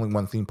stick to only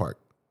one theme park.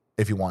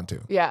 If you want to.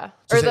 Yeah.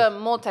 Or the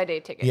multi-day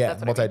tickets. Yeah,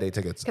 multi-day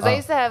tickets. Because I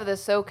used to have the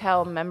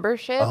SoCal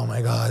membership. Oh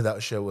my God,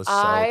 that shit was so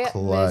clutch.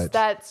 I missed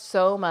that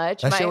so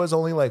much. That shit was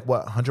only like,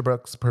 what,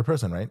 $100 per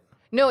person, right?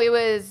 No, it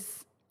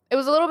was a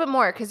little bit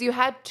more because you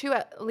had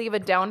to leave a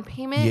down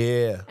payment.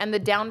 Yeah. And the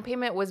down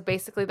payment was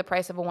basically the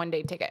price of a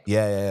one-day ticket.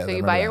 Yeah. So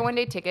you buy your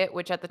one-day ticket,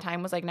 which at the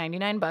time was like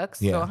 $99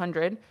 to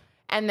 $100.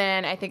 And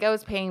then I think I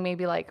was paying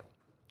maybe like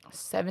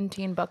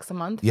 $17 a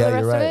month for the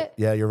rest of it.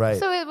 Yeah, you're right.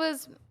 So it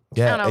was...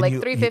 I don't know, like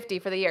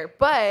 $350 for the year.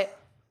 But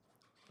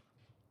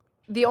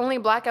the only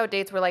blackout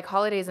dates were like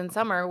holidays and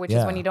summer, which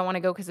is when you don't want to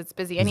go because it's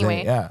busy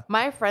anyway. Yeah.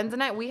 My friends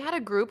and I, we had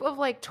a group of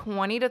like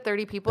 20 to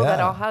 30 people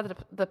that all had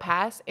the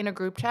pass in a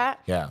group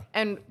chat. Yeah.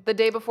 And the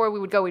day before we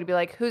would go, we'd be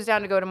like, who's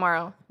down to go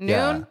tomorrow? Noon?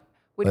 Yeah.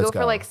 We'd go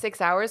for like 6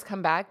 hours,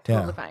 come back,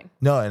 totally fine.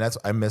 No, and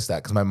I missed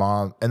that because my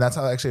mom, and that's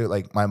how actually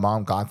like my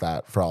mom got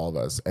that for all of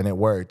us. And it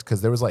worked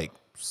because there was like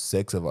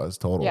 6 of us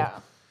total. Yeah.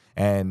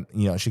 And,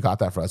 you know, she got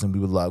that for us and we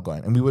would love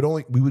going. And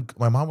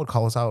my mom would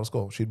call us out of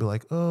school. She'd be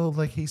like, oh,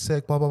 like he's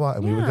sick, blah, blah, blah.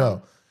 And we would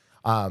go.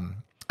 And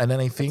then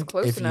I think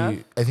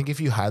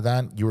if you had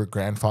that, you were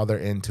grandfather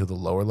into the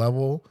lower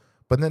level.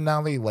 But then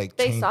now they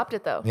stopped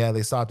it though. Yeah,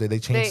 they stopped it. They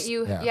changed.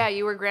 You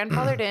were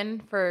grandfathered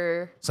in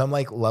for some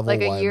like level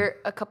like one.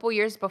 a couple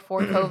years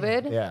before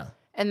COVID. Yeah.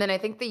 And then I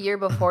think the year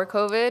before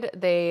COVID,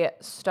 they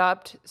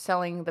stopped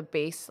selling the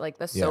base, like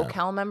the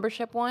SoCal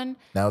membership one.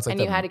 Now it's like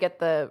you had to get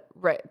the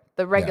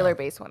regular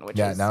base one, which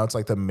is now it's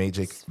like the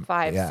Magic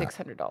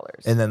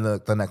 $500-$600. And then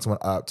the next one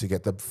up to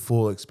get the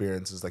full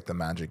experience is like the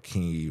Magic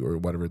Key or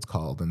whatever it's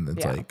called, and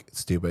it's like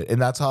stupid. And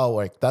that's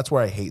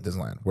where I hate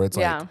Disneyland, where it's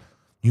like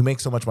you make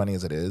so much money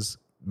as it is,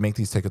 make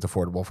these tickets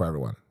affordable for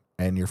everyone,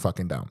 and you're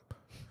fucking dumb.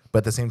 But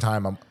at the same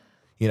time,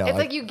 it's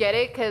like you get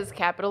it because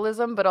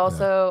capitalism, but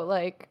also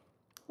like.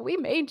 We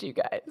made you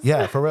guys.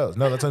 Yeah, for real.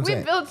 No, that's what I'm saying.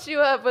 We built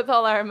you up with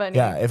all our money.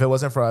 Yeah, if it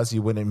wasn't for us,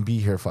 you wouldn't be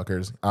here,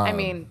 fuckers. I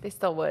mean, they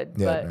still would.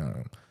 Yeah,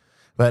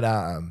 but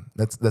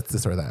that's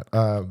this or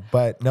that.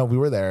 But no, we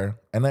were there,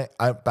 and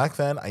I back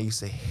then I used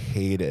to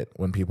hate it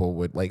when people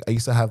would like. I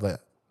used to have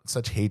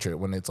such hatred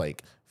when it's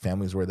like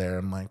families were there.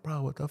 I'm like,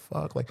 bro, what the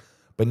fuck? Like,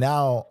 but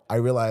now I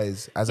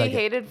realize I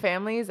hated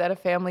families at a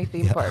family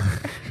theme park.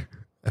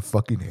 I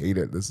fucking hate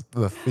it. This is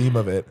the theme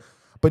of it.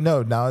 But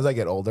no, now as I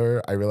get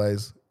older, I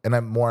realize, and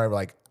I'm more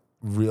like.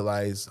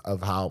 Realize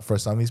of how for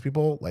some of these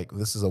people like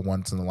this is a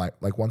once in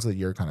a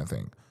year kind of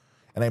thing,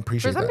 and I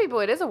appreciate for some people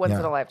it is a once in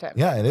a lifetime.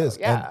 Yeah, it is.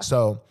 And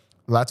so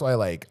that's why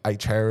like I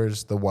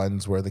cherish the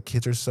ones where the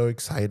kids are so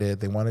excited,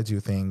 they want to do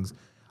things.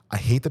 I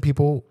hate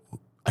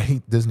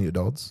Disney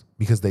adults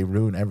because they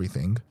ruin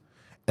everything,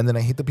 and then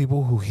I hate the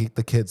people who hate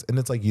the kids, and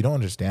it's like you don't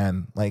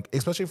understand, like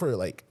especially for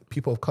like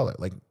people of color,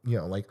 like you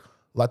know like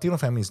Latino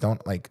families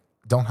don't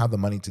have the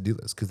money to do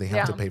this because they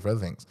have to pay for other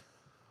things.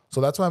 So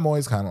that's why I'm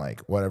always kind of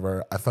like,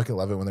 whatever. I fucking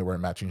love it when they wear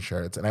matching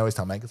shirts. And I always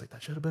tell Maggie, like,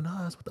 that should have been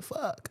us. What the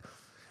fuck?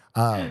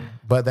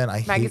 But then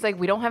Maggie's like,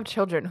 we don't have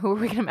children. Who are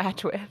we going to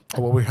match with?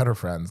 Well, we had our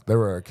friends. They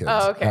were our kids.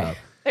 Oh, okay.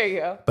 There you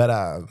go. But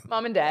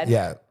Mom and Dad.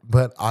 Yeah.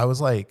 But I was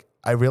like,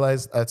 I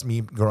realized that's me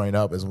growing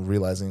up is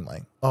realizing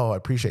like, oh, I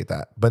appreciate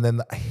that. But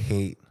then I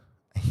hate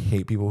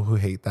people who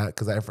hate that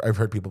because I've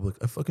heard people be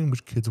like, I fucking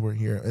wish kids were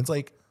here. And it's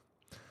like,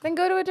 then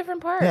go to a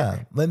different park.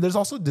 Yeah. Then there's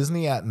also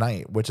Disney at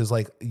night, which is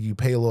like you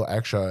pay a little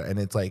extra and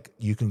it's like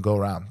you can go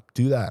around.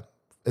 Do that.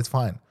 It's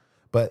fine.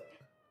 But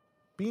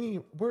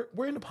Beanie,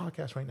 we're in a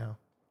podcast right now.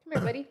 Come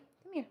here, buddy.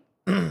 Come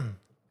here.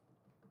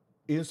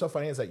 It's so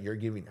funny is that you're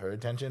giving her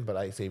attention, but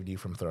I saved you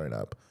from throwing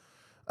up.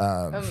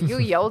 You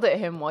yelled at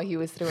him while he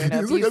was throwing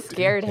up. You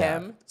scared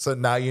him. So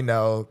now you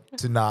know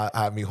to not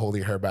have me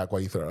holding her back while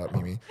you throw up,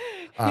 Mimi.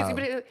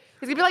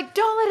 He's gonna be like,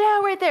 "Don't let it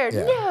out right there."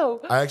 Yeah.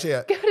 No, I actually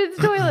go to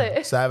the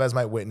toilet. Sav, as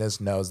my witness,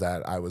 knows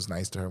that I was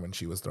nice to her when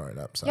she was throwing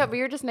up. So. Yeah, but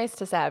you're just nice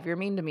to Sav. You're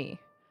mean to me,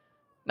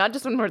 not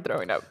just when we're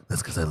throwing up.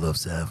 That's because I love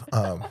Sav.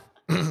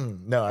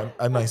 No,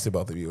 I'm nice to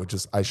both of you.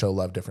 Just I show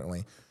love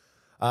differently.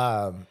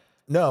 No,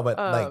 but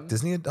like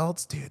Disney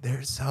adults, dude,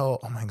 they're so.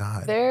 Oh my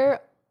god,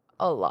 they're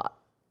a lot.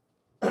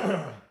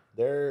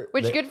 they're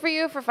good for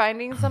you for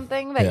finding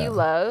something that you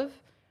love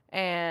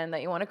and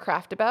that you want to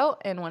craft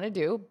about and want to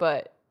do.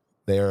 But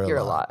you're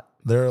a lot.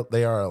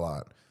 They are a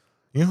lot.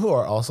 You know who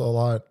are also a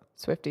lot?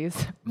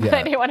 Swifties. Yeah.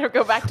 I didn't want to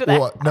go back to that.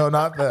 Well, no,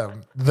 not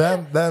them.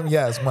 Them,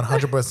 yes,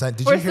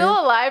 100%. We're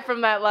still alive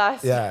from that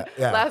last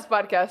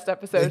podcast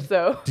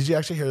episode. Did you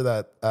actually hear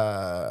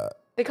that?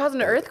 They caused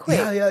an earthquake.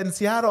 Yeah, in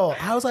Seattle.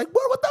 I was like,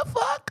 what the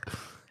fuck?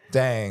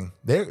 Dang,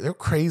 they're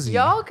crazy.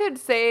 Y'all could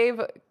save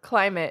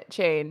climate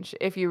change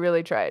if you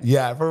really tried.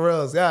 Yeah, for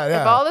reals.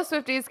 Yeah. If all the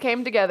Swifties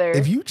came together.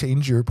 If you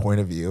change your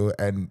point of view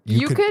and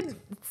you could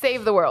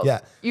save the world.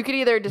 Yeah. You could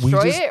either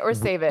destroy it or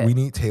save it. We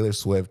need Taylor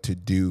Swift to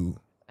do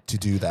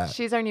that.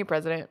 She's our new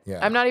president.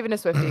 Yeah. I'm not even a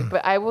Swiftie,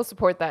 but I will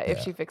support that if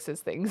she fixes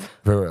things.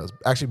 For reals.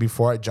 Actually,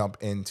 before I jump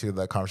into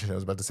the conversation I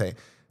was about to say,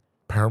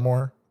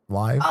 Paramore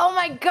live. Oh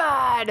my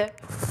God.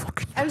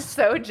 I'm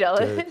so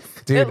jealous.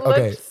 Dude, it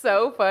looked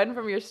so fun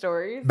from your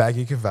stories.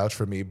 Maggie can vouch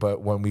for me,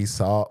 but when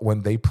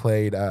they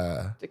played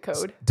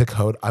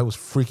Decode, I was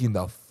freaking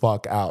the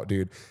fuck out,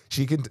 dude.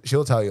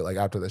 She'll tell you, like,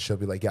 after this, she'll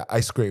be like, yeah,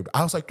 I screamed.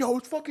 I was like, yo,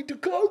 it's fucking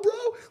Decode, bro.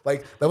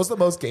 Like, that was the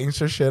most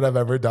gangster shit I've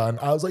ever done.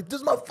 I was like, this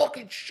is my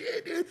fucking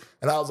shit, dude.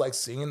 And I was like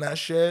singing that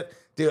shit.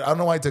 Dude, I don't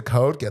know why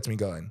Decode gets me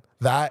going.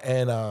 That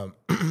and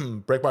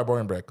Brick by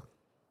Boring Brick.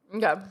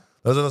 Okay.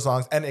 Those are the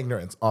songs, and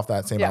Ignorance off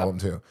that same album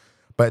too.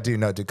 But dude,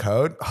 no,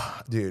 Decode,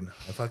 dude,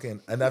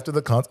 and after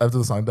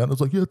the song done, I was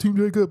like, yeah, Team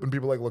Jacob, and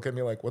people like look at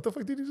me like, what the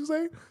fuck did you just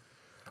say?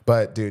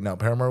 But dude, no,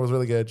 Paramore was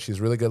really good.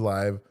 She's really good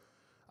live.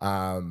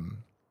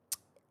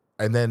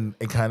 And then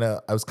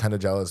I was kind of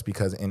jealous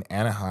because in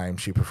Anaheim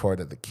she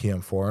performed at the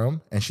Kiam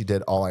Forum and she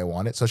did All I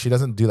Wanted, so she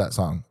doesn't do that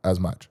song as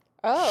much.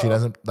 Oh, she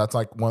doesn't. That's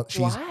like one.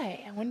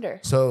 Why? I wonder.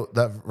 So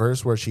that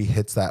verse where she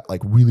hits that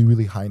like really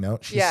really high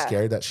note, she's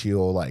scared that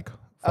she'll like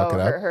fuck it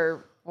up.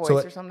 Her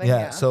voice or something.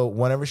 Yeah. So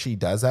whenever she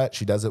does that,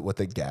 she does it with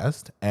a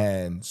guest.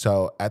 And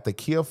so at the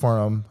Kia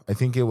Forum, I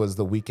think it was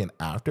the weekend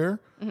after,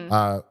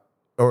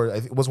 or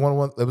it was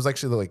it was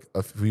actually like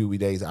a few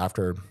days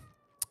after.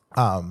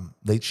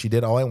 She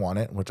did All I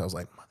Wanted, which I was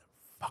like,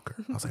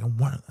 motherfucker. I was like, I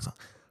wanted this song.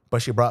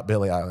 But she brought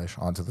Billie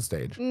Eilish onto the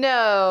stage.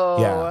 No.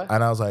 Yeah.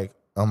 And I was like,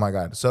 oh my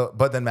God. So,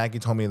 but then Maggie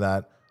told me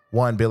that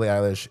one, Billie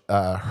Eilish,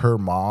 her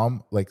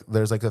mom, like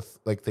there's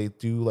like they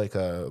do like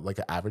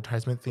an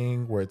advertisement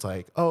thing where it's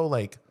like, oh,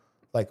 like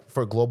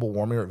for global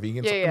warming or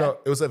vegan. Yeah. No,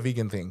 it was a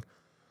vegan thing.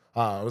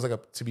 It was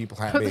like to be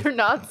plant-based. They're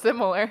not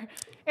similar.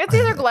 It's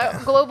either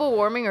global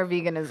warming or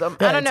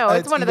veganism. Yeah, I don't know.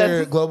 It's one of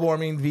those. Global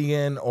warming,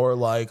 vegan, or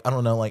like, I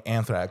don't know, like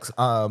anthrax.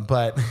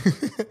 But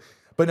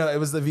but no, it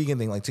was the vegan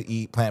thing, like to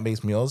eat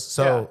plant-based meals.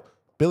 So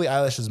Billie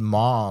Eilish's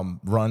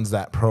mom runs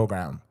that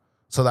program.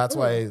 So that's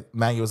why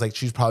Maggie was like,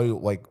 she's probably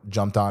like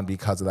jumped on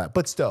because of that.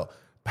 But still,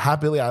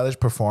 have Billie Eilish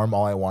perform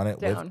All I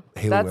Wanted with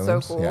Hayley Williams.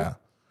 That's so cool. Yeah.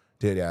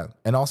 Dude, yeah.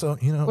 And also,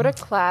 what a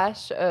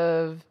clash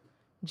of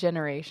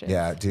generations.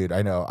 Yeah, dude,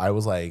 I know. I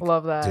was like,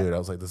 love that. Dude, I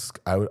was like,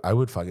 I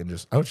would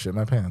shit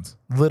my pants.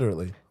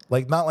 Literally.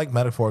 Like, not like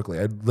metaphorically.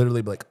 I'd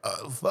literally be like,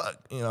 oh,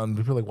 fuck. And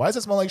people are like, why does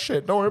it smell like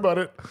shit? Don't worry about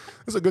it.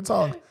 It's a good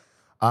song.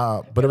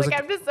 But it was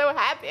like, I'm just so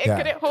happy I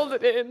couldn't hold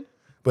it in.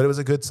 But it was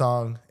a good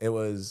song. It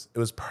was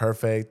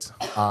perfect.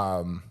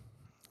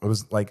 It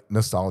was like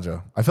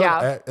nostalgia. I feel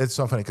like it's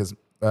so funny because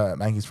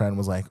Maggie's friend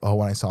was like, oh,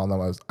 when I saw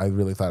them, I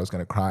really thought I was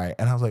gonna cry,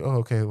 and I was like, oh,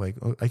 okay, like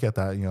I get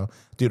that,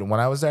 dude. When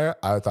I was there,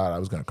 I thought I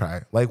was gonna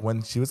cry. Like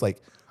when she was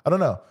like, I don't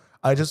know.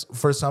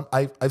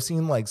 I've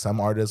seen like some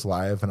artists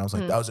live, and I was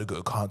like, that was a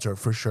good concert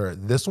for sure.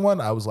 This one,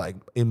 I was like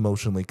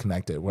emotionally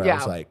connected, where I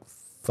was like,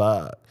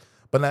 fuck.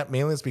 But that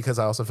mainly is because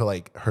I also feel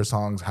like her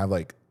songs have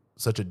like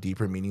such a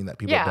deeper meaning that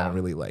people don't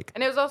really like.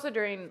 And it was also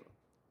during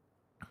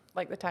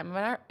like the time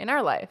in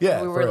our life.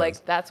 Yeah, we were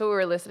like, that's what we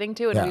were listening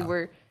to, and we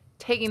were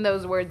taking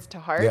those words to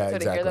heart. So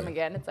to hear them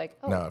again, it's like,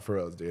 oh. No, for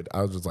real, dude.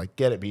 I was just like,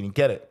 get it, Beanie,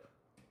 get it.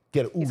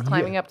 Ooh, he's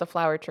climbing up the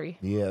flower tree.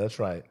 Yeah, that's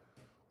right.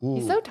 Ooh.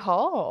 He's so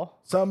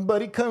tall.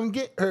 Somebody come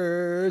get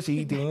her.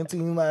 She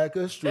dancing like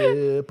a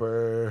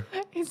stripper.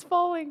 He's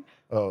falling.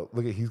 Oh,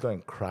 look he's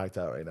going cracked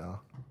out right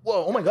now.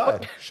 Whoa, oh my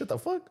God. Shit the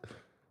fuck?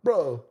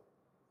 Bro.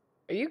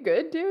 Are you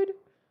good, dude?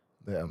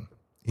 Yeah.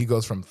 He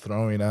goes from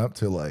throwing up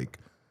to like,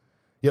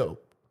 yo,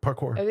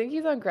 parkour. I think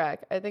he's on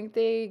crack. I think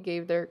they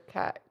gave their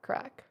cat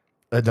crack.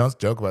 Don't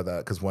joke about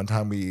that, because one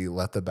time we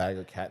left the bag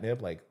of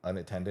catnip like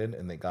unattended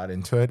and they got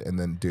into it, and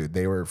then dude,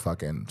 they were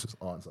fucking just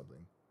on something.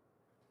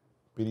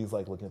 BD's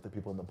like looking at the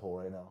people in the pool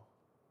right now.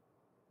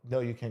 No,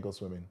 you can't go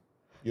swimming.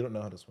 You don't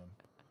know how to swim.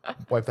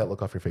 Wipe that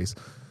look off your face.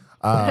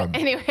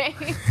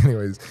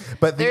 Anyways,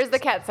 but there's the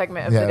cat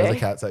segment of the day. Yeah, there's the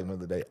cat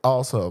segment of the day.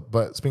 Also,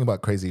 but speaking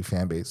about crazy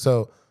fan base,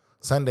 so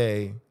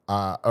Sunday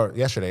or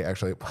yesterday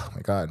actually. Oh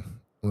my God.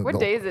 What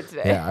day is it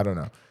today? Yeah, I don't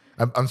know.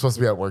 I'm supposed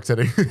to be at work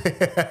today.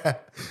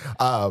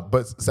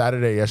 But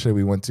Saturday, yesterday,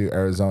 we went to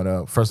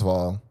Arizona. First of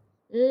all,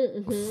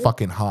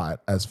 fucking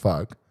hot as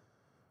fuck.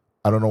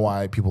 I don't know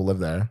why people live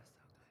there.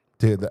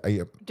 Dude,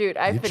 Dude,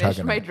 I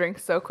finished my drink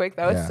so quick.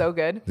 That was so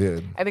good.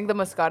 Dude. I think the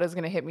Moscato is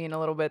going to hit me in a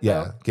little bit,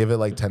 Yeah, though. give it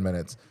like 10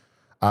 minutes.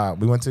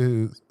 We went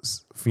to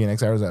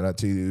Phoenix, Arizona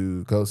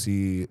to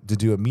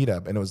do a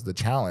meetup, and it was the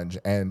challenge.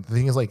 And the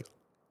thing is, like,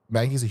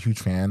 Maggie's a huge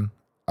fan.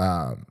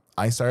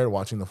 I started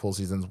watching the full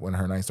seasons when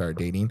her and I started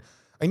dating.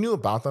 I knew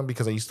about them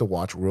because I used to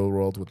watch Real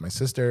World with my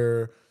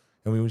sister,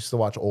 and we used to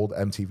watch old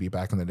MTV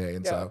back in the day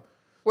and stuff.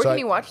 Where can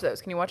you watch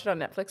those? Can you watch it on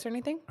Netflix or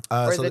anything?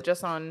 Or is it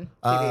just on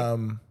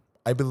TV?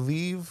 I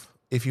believe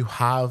if you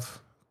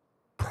have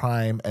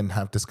Prime and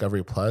have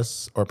Discovery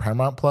Plus or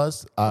Paramount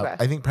Plus,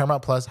 I think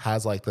Paramount Plus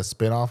has like the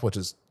spinoff, which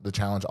is the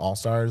Challenge All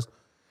Stars,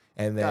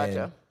 and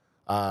then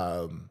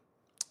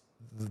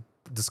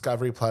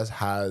Discovery Plus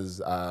has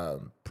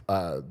the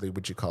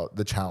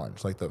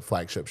Challenge, like the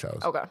flagship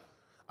shows. Okay.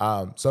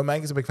 So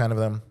Maggie's a big fan of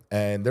them,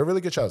 and they're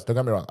really good shows. Don't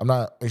get me wrong. I'm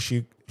not.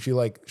 She was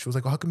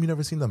like, well, how come you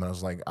never seen them? And I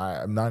was like,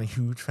 I'm not a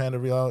huge fan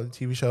of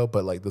reality TV show,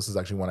 but like this is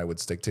actually one I would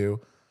stick to.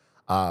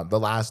 The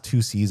last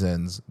 2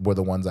 seasons were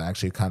the ones I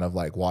actually kind of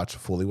like watched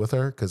fully with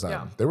her because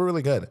they were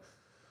really good.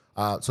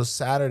 So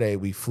Saturday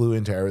we flew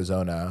into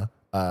Arizona,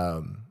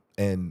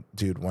 and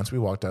dude, once we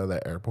walked out of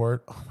that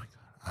airport, oh my god,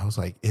 I was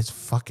like, it's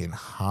fucking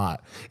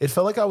hot. It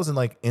felt like I was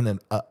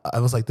I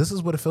was like, this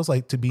is what it feels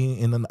like to be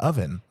in an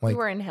oven. Like, we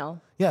were in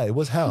hell. Yeah, it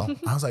was hell.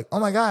 I was like, oh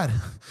my god,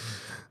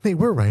 they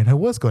were right. I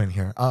was going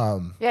here.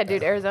 Yeah,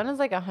 dude, Arizona's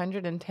like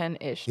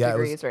 110-ish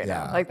degrees right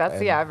now. Like that's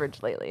the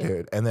average lately.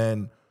 Dude, and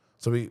then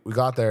so we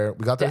got there.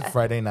 We got there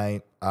Friday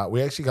night.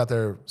 We actually got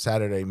there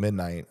Saturday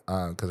midnight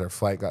because our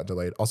flight got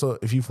delayed. Also,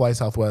 if you fly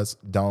Southwest,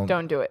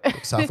 don't do it.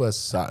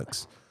 Southwest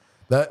sucks.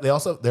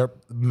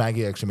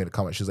 Maggie actually made a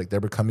comment. She's like, they're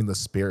becoming the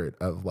Spirit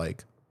of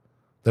like,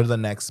 they're the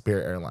next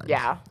Spirit Airlines.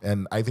 Yeah.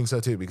 And I think so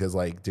too, because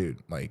like, dude,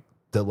 like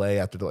delay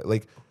after delay.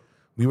 Like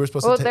we were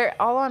supposed to.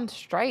 They're all on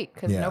strike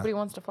because nobody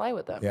wants to fly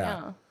with them.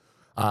 Yeah.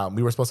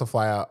 We were supposed to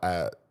fly out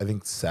at, I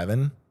think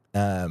 7.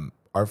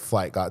 Our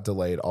flight got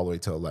delayed all the way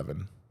to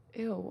 11.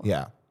 Ew.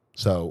 Yeah.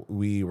 So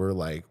we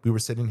were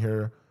sitting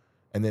here,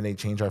 and then they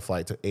changed our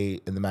flight to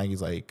 8. And the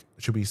Maggie's like,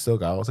 should we still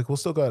go? I was like, we'll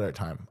still go at our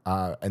time.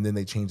 And then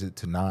they changed it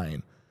to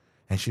 9.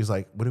 And she's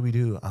like, what do we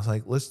do? I was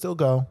like, let's still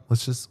go.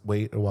 Let's just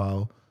wait a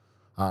while.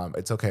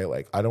 It's okay.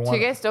 Like, I don't want. So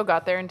you guys still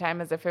got there in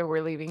time as if we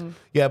were leaving?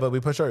 Yeah, but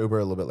we pushed our Uber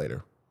a little bit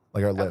later,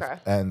 like our Lyft. Okay.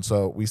 And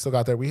so we still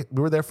got there. We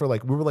were there for we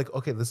were like,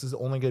 okay, this is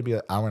only going to be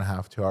an hour and a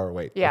half, 2 hour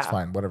wait. Yeah. That's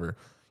fine. Whatever.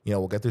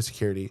 We'll get through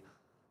security.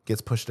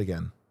 Gets pushed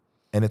again.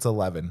 And it's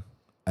 11.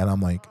 And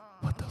I'm like,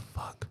 what the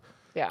fuck?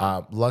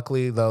 Yeah.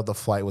 Luckily, though, the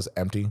flight was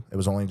empty. It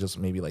was only just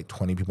maybe like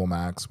 20 people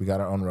max. We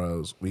got our own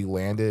rows. We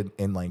landed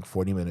in like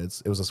 40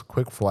 minutes. It was a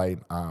quick flight.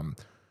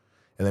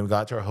 And then we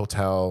got to our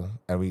hotel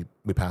and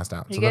we passed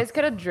out. You guys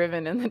could have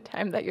driven in the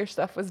time that your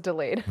stuff was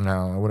delayed.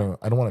 No,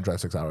 I don't want to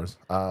drive 6 hours.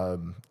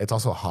 It's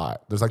also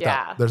hot. There's like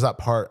there's that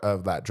part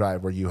of that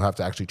drive where you have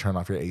to actually turn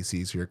off your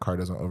AC so your car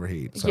doesn't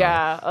overheat. So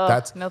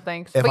that's no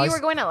thanks. But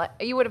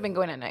you would have been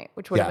going at night,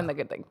 which would have been the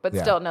good thing. But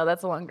still, no,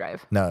 that's a long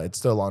drive. No, it's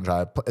still a long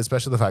drive,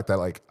 especially the fact that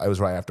like I was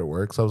right after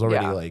work, so I was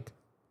already like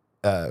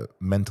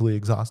mentally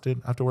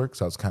exhausted after work.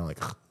 So I was kind of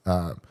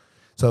like,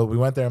 so we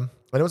went there.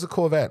 And it was a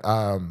cool event.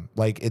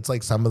 Like it's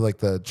like some of like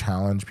the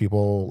challenge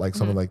people, like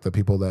some of like the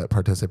people that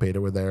participated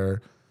were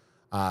there.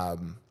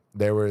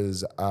 There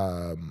was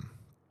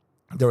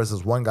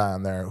this one guy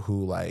on there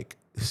who like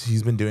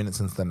he's been doing it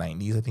since the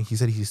 90s. I think he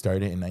said he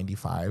started in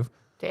 95.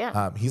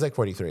 Damn. He's like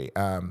 43.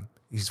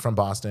 He's from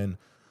Boston.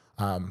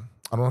 I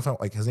don't know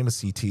if his name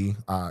is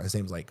CT. His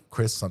name's like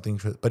Chris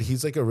something, but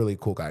he's like a really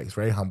cool guy. He's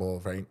very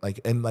humble, very like,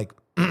 and like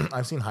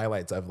I've seen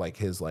highlights of like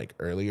his like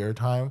earlier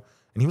time.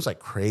 And he was like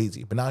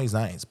crazy, but now he's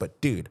nice.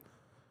 But dude,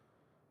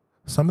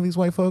 some of these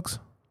white folks,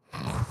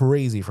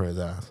 crazy for his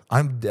ass.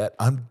 I'm dead.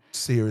 I'm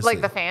seriously.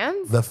 Like the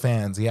fans? The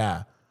fans,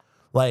 yeah.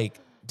 Like,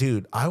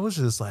 dude, I was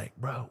just like,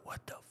 bro, what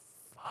the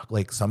fuck?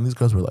 Like, some of these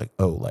girls were like,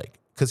 oh, like,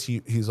 because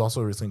he's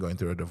also recently going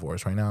through a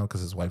divorce right now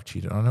because his wife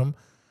cheated on him.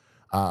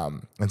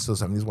 And so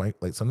some of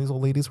these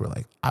old ladies were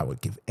like, I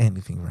would give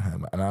anything for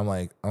him. And I'm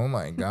like, oh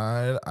my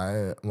God.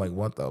 I'm like,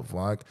 what the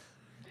fuck?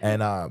 And,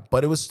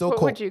 but it was still cool.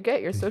 What would you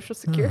get? Your Social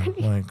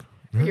Security?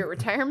 Your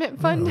retirement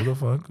fund? What the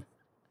fuck?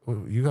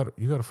 Well, you got a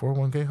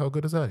 401k? How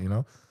good is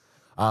that?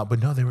 But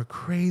no, they were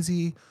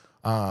crazy.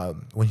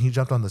 When he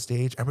jumped on the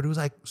stage, everybody was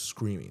like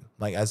screaming,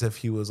 like as if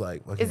he was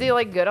like. Is he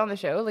like good on the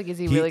show? Like, is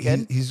he really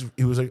good?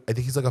 He was like, I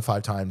think he's like a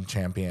 5-time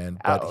champion,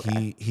 but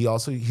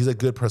he's a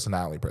good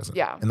personality person.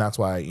 Yeah, and that's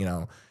why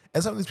And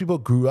some of these people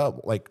grew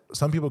up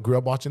some people grew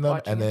up watching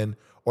them, and then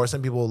or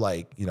some people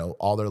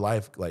all their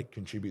life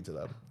contribute to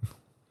them.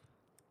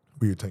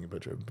 Were you taking a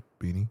picture of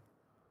Beanie?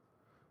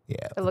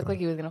 Yeah. It looked like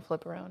he was going to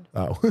flip around.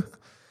 Oh.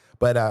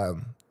 But,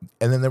 and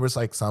then there was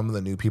some of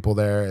the new people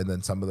there, and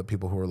then some of the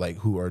people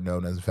who are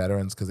known as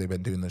veterans because they've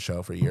been doing the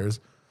show for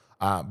years.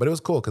 But it was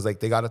cool because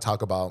they got to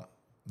talk about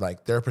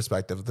their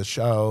perspective of the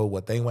show,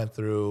 what they went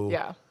through.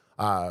 Yeah.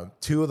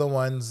 Two of the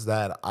ones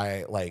that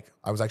I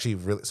was actually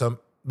really, so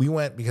we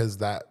went because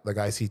the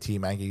guy CT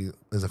Maggie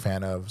is a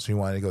fan of, so we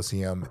wanted to go see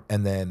him.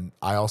 And then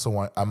I'm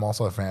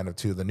also a fan of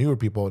two of the newer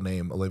people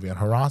named Olivia and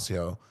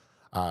Horacio.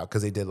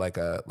 because they did like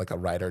a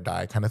ride or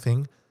die kind of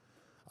thing.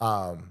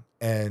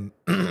 And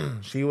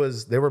they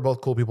were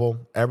both cool people.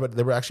 Everybody,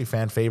 they were actually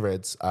fan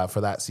favorites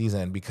for that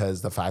season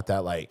because the fact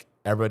that like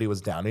everybody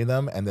was downing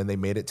them, and then they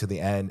made it to the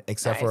end,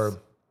 except for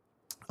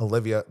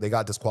Olivia. They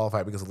got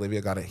disqualified because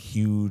Olivia got a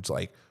huge,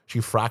 like,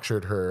 she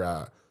fractured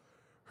her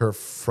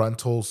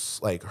frontals,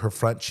 like her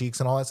front cheeks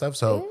and all that stuff.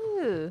 So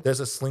there's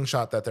a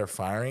slingshot that they're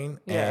firing,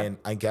 and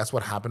I guess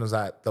what happened is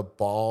that the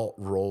ball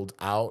rolled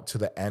out to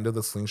the end of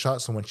the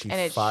slingshot. So when she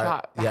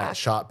fired, it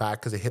shot back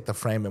because it hit the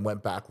frame and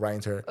went back right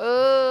into her.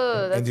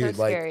 Oh, that's so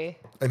scary.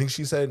 I think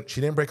she said she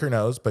didn't break her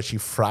nose, but she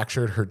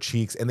fractured her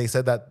cheeks. And they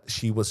said that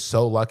she was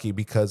so lucky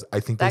because I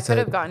think that could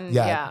have gotten,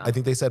 I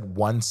think they said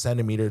 1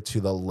 centimeter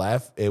to the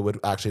left, it would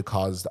actually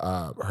cause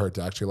her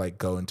to actually like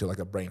go into like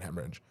a brain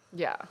hemorrhage.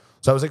 Yeah.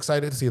 So I was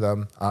excited to see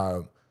them.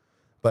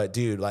 But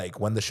dude, like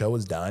when the show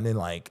was done and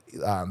like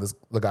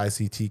the guy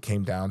CT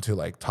came down to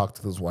like talk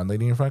to this one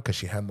lady in front because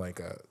she had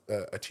like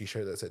a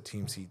t-shirt that said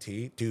Team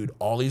CT. Dude,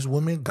 all these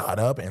women got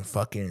up and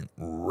fucking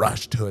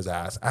rushed to his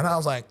ass, and I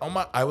was like,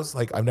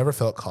 I've never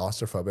felt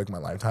claustrophobic in my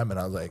lifetime, and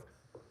I was like,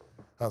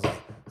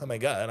 oh my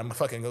god, I'm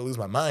fucking gonna lose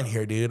my mind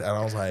here, dude. And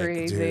I was like,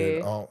 crazy.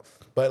 Dude,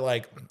 but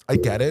like I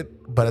get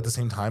it, but at the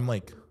same time,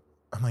 like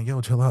I'm like,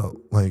 yo, chill out,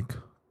 like.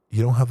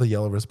 You don't have the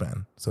yellow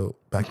wristband, so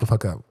back the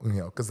fuck up,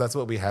 because that's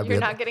what we had. You're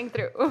not getting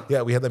through.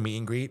 Yeah, we had the meet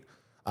and greet,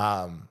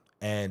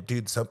 and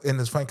dude,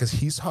 and it's funny because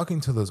he's talking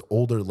to this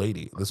older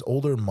lady, this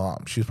older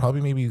mom. She's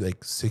probably maybe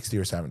like 60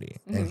 or 70,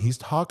 and he's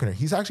talking to her.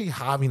 He's actually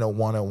having a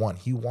one-on-one.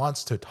 He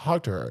wants to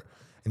talk to her,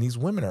 and these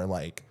women are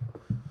like,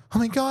 "Oh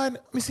my god,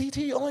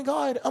 CT! Oh my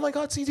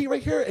god, CT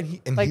right here!" And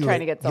he like trying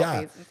to get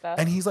selfies and stuff.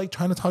 And he's like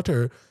trying to talk to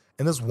her,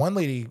 and this one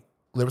lady,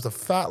 there was a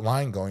fat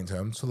line going to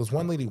him, so this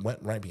one lady went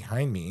right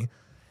behind me.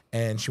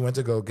 And she went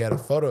to go get a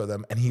photo of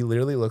them, and he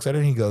literally looks at her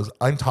and he goes,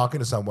 "I'm talking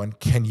to someone.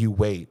 Can you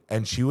wait?"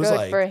 And she was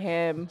like, for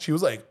him. She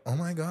was like, "Oh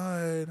my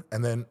god!"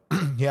 And then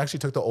he actually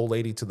took the old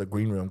lady to the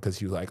green room because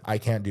he was like, "I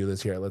can't do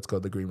this here. Let's go to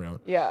the green room."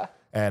 Yeah.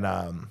 And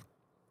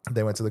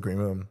they went to the green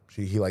room.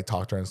 He like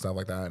talked to her and stuff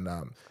like that.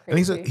 And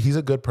he's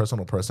a good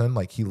personal person.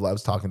 Like he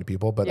loves talking to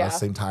people, but at the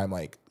same time,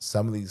 like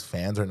some of these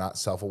fans are not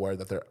self-aware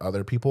that there are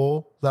other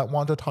people that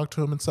want to talk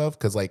to him and stuff.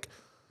 Because like,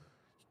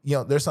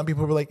 there's some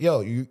people who are like, "Yo,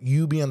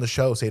 you be on the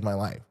show saved my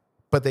life."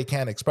 But they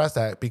can't express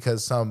that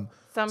because some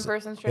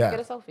person's trying to get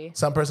a selfie.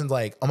 Some person's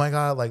like, "Oh my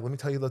god, like let me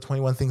tell you the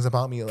 21 things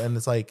about me," and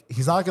it's like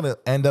he's not gonna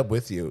end up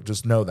with you.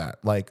 Just know that.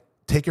 Like,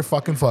 take your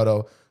fucking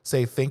photo,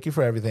 say thank you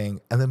for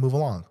everything, and then move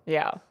along.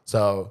 Yeah.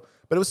 So,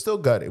 but it was still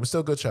good. It was still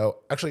a good show.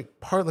 Actually,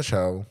 part of the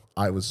show,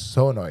 I was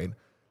so annoyed.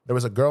 There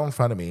was a girl in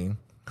front of me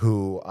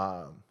who,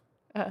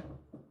 there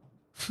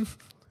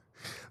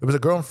was a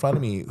girl in front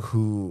of me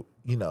who,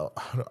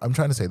 I'm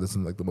trying to say this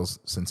in like the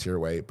most sincere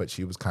way, but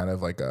she was kind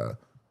of like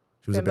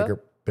she was bimbo?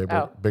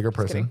 a bigger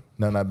person. Kidding.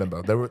 No, not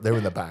bimbo. They were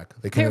in the back.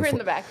 They were in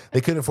the back. They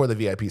couldn't afford the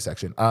VIP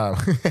section.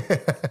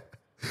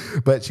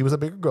 But she was a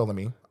bigger girl than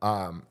me.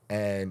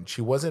 And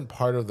she wasn't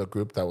part of the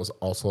group that was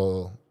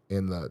also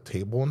in the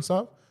table and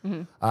stuff.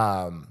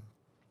 Mm-hmm.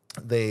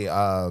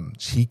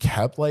 She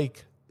kept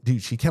like,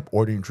 dude, she kept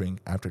ordering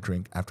drink after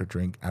drink after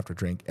drink after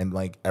drink. And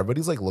like,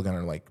 everybody's like looking at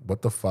her like,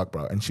 what the fuck,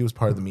 bro? And she was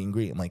part of the meet and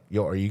greet. I'm like,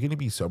 yo, are you going to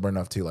be sober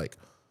enough to like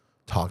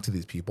talk to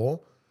these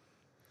people?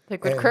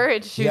 Like with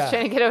courage, she was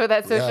trying to get over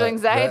that social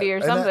anxiety or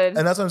something.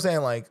 And that's what I'm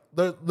saying. Like,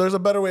 there's a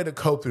better way to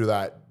cope through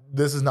that.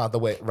 This is not the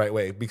right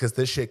way because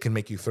this shit can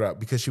make you throw up.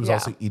 Because she was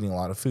also eating a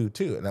lot of food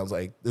too, and I was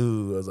like,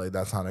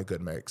 that's not a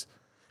good mix.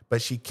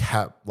 But she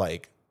kept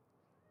like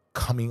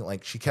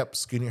she kept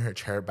scooting her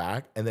chair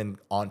back and then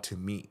onto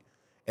me,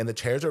 and the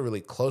chairs are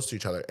really close to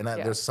each other. And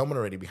there's someone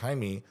already behind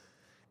me.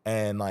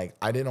 And like,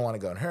 I didn't want to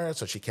go on her.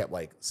 So she kept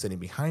like sitting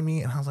behind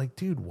me. And I was like,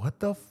 dude, what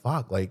the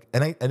fuck? Like,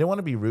 and I didn't want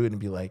to be rude and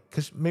be like,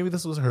 cause maybe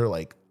this was her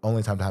like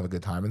only time to have a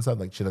good time and stuff.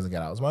 Like she doesn't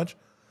get out as much,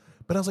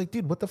 but I was like,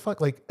 dude, what the fuck?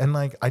 Like, and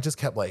like, I just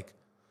kept like,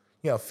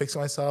 fixing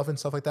myself and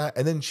stuff like that.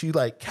 And then she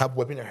like kept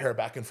whipping her hair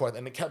back and forth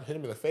and it kept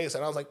hitting me in the face.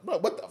 And I was like, bro,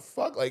 what the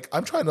fuck? Like,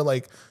 I'm trying to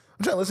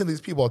listen to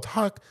these people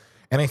talk.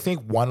 And I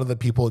think one of the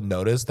people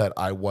noticed that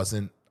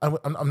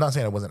I'm not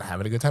saying I wasn't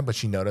having a good time, but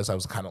she noticed I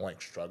was kind of like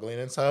struggling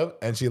and stuff.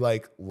 And she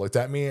like looked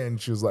at me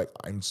and she was like,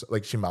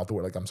 she mouthed the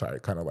word like, "I'm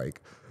sorry," kind of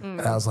like, and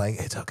I was like,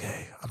 "It's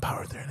okay. I'm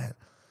powered through it."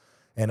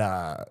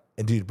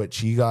 And dude, but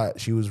she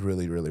was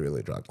really, really,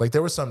 really drunk. Like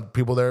there were some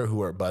people there who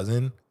were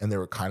buzzing and they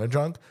were kind of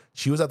drunk.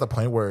 She was at the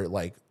point where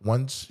like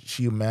once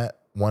she met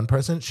one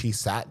person, she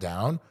sat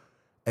down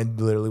and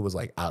literally was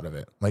like out of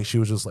it. Like she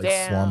was just like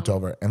slumped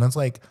over. And it's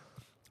like,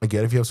 I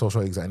get if you have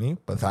social anxiety,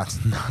 but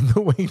that's not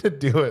the way to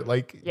do it.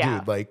 Like,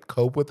 dude, like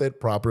cope with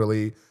it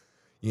properly,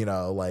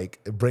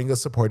 like bring a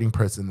supporting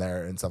person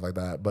there and stuff like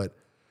that. But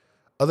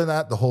other than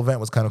that, the whole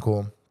event was kind of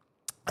cool.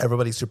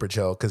 Everybody's super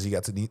chill because you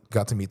got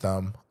to meet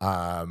them.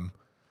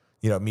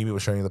 Mimi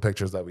was showing you the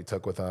pictures that we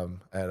took with them,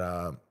 and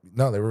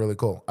no, they were really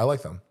cool. I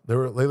like them. They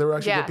were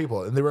actually good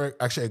people, and they were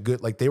actually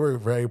they were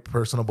very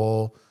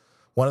personable.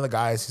 One of the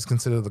guys, he's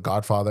considered the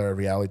godfather of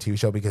reality TV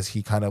show because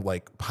he kind of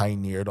like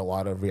pioneered a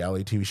lot of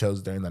reality TV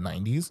shows during the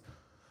 90s.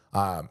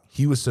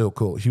 He was so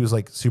cool. He was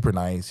like super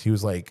nice. He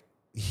was like,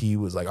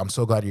 I'm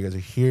so glad you guys are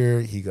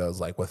here. He goes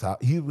like,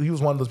 he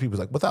was one of those people who's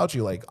like, without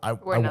you, like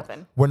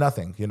we're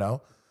nothing, you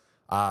know?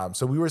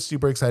 So we were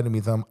super excited to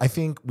meet them. I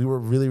think we were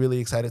really, really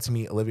excited to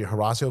meet Olivia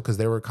Horacio because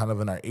they were kind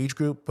of in our age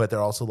group, but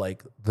they're also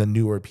like the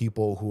newer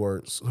people who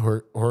are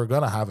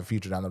going to have a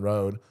future down the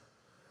road.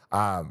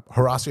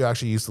 Horacio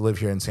actually used to live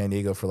here in San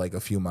Diego for like a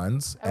few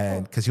months,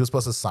 and because he was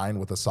supposed to sign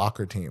with a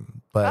soccer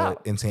team,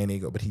 but in San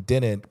Diego, but he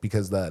didn't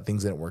because the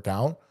things didn't work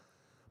out.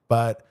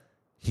 But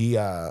he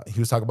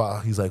was talking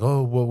about, he's like,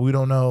 oh well, we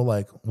don't know,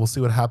 like we'll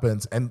see what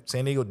happens. And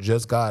San Diego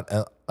just got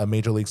a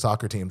major league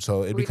soccer team,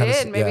 so it'd be kind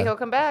of maybe he'll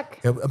come back.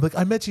 Yeah, I'm like,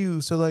 I met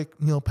you, so like,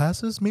 you know,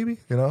 passes maybe,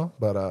 you know.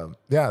 But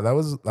yeah, that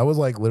was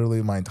like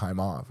literally my time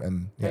off,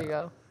 and yeah, there you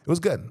go. It was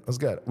good. It was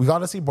good. We got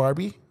to see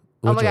Barbie.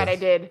 Oh my god, I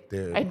did.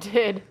 Dude. I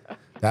did.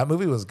 That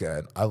movie was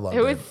good. I loved it.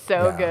 It was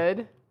so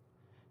good.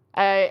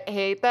 I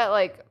hate that,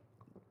 like,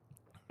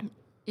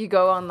 you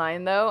go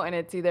online, though, and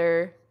it's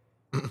either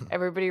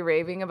everybody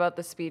raving about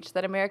the speech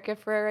that America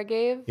Ferrera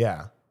gave.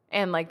 Yeah.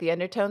 And, like, the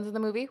undertones of the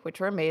movie, which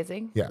were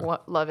amazing. Yeah.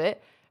 Love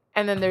it.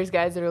 And then there's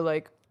guys that are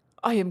like,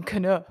 I am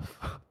enough.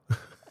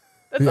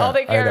 That's all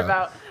they care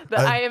about. The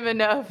I am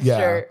enough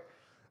shirt.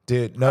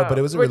 Dude, no, but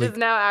it was which is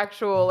now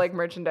actual like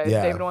merchandise.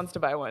 Yeah. David wants to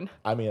buy one.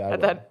 I mean, I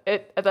thought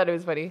it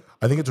was funny.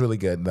 I think it's really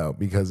good though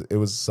because it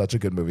was such a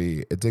good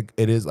movie.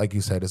 It is like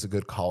you said, it's a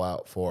good call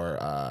out for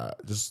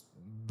just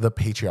the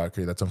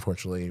patriarchy that's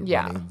unfortunately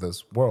running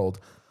this world.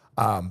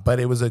 But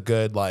it was a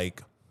good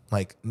like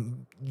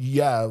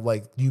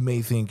you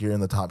may think you're in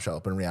the top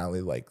shelf, but in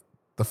reality, like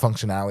the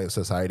functionality of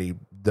society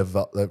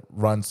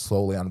runs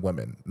slowly on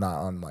women, not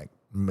on like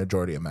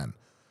majority of men.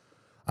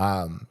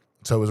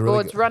 So it was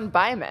really it's run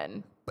by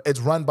men.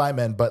 It's run by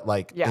men, but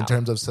like in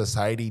terms of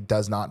society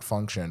does not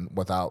function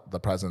without the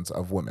presence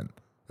of women,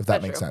 if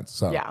that makes sense.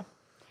 So yeah,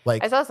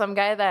 like I saw some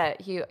guy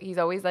that he's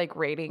always like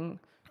rating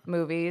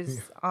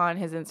movies on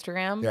his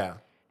Instagram. Yeah.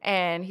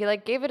 And he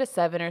like gave it a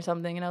 7 or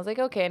something. And I was like,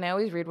 okay. And I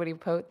always read what he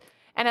posts.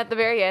 And at the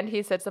very end,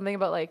 he said something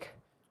about like,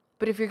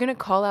 but if you're going to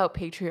call out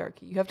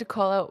patriarchy, you have to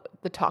call out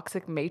the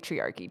toxic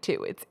matriarchy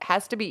too. It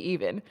has to be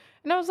even.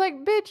 And I was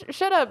like, bitch,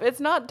 shut up. It's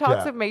not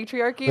toxic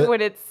matriarchy when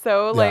it's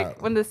so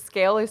like, when the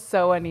scale is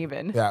so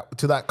uneven. Yeah.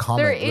 To that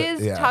comment. There is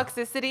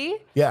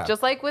toxicity. Yeah.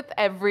 Just like with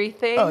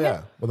everything. Oh,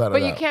 yeah.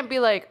 But you can't be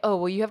like, oh,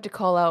 well, you have to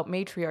call out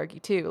matriarchy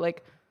too.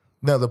 Like,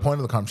 no, the point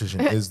of the conversation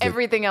is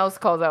everything else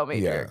calls out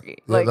matriarchy.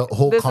 Yeah. Like, the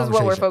whole this is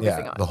what we're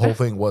focusing on. The whole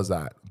thing was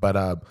that.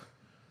 But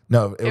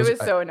no, it was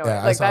so annoying.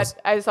 Yeah,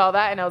 I saw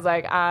that and I was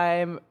like,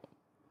 I'm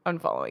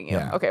unfollowing you.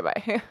 Yeah. Okay,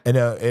 bye. And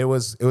it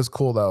was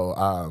cool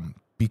though,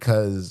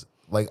 because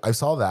like I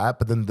saw that,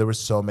 but then there were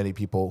so many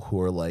people who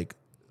were like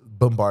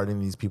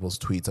bombarding these people's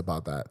tweets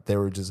about that. They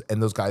were just,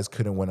 and those guys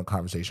couldn't win a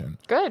conversation.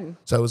 Good.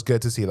 So it was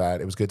good to see that.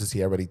 It was good to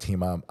see everybody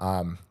team up.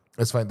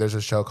 It's funny. There's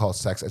a show called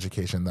Sex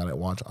Education that I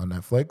watch on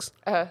Netflix,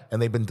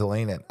 and they've been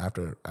delaying it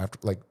after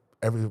like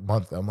every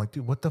month. I'm like,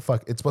 dude, what the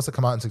fuck? It's supposed to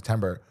come out in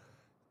September.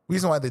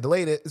 Reason why they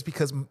delayed it is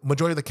because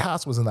majority of the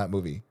cast was in that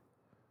movie.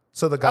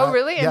 So the guy. Oh,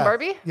 really? In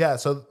Barbie? Yeah.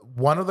 So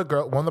one of the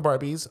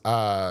Barbies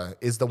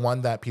is the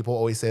one that people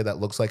always say that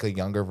looks like a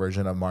younger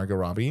version of Margot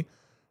Robbie.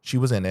 She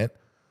was in it.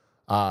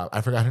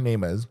 I forgot her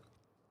name is.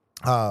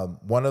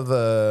 One of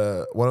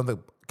the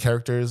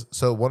characters.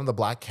 So one of the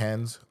black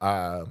Kens.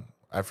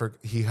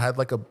 He had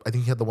like I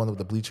think he had the one with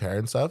the bleach hair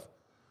and stuff.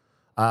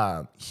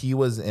 He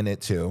was in it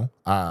too.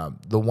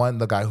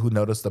 The guy who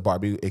noticed the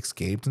Barbie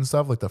escaped and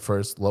stuff, like the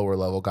first lower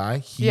level guy,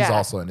 he's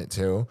also in it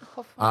too.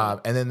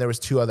 And then there was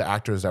 2 other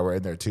actors that were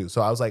in there too.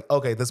 So I was like,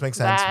 okay, this makes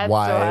sense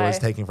why it was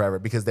taking forever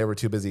because they were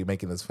too busy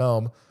making this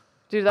film.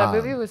 Dude, that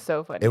movie was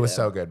so funny. It was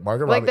so good.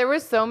 Margot Robbie. Like there were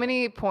so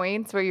many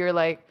points where you're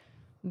like,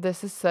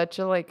 this is such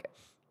a like.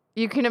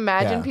 You can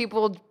imagine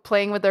people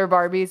playing with their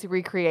Barbies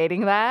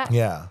recreating that.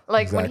 Yeah.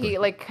 Like when he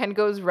like Ken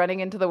goes running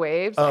into the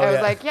waves. I was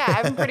like,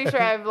 I'm pretty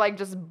sure I've like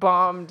just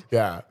bombed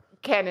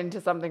Ken into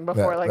something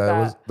before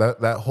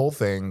that whole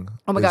thing.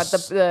 Oh my God,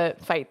 the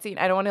fight scene.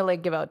 I don't want to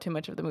like give out too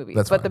much of the movie.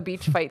 The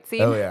beach fight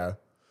scene. Oh yeah.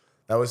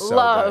 That was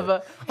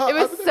so good. It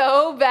was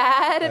so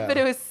bad, but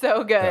it was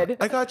so good. Yeah.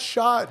 I got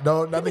shot.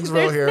 No, nothing's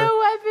real here. There's no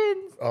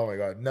weapons. Oh my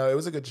God. No, it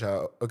was a good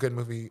show. A good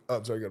movie. Oh,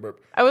 I'm sorry, I got a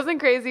burp. I wasn't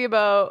crazy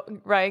about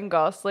Ryan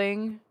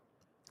Gosling.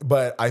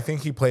 But I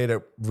think he played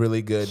a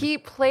really good. He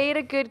played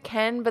a good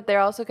Ken, but there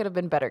also could have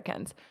been better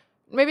Kens.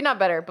 Maybe not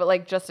better, but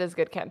like just as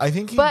good Ken. I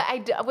think. But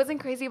I wasn't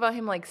crazy about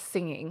him like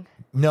singing.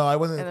 No, I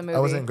wasn't. In the movie.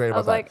 I wasn't great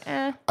about that.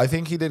 I was like, I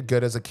think he did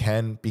good as a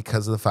Ken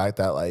because of the fact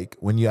that like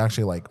when you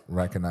actually like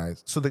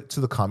recognize. So to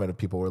the comment of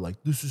people were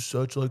like, "This is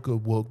such like a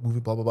woke movie,"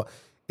 blah blah blah.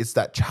 It's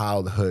that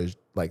childhood,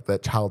 like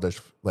that childish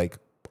like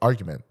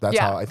argument. That's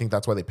how I think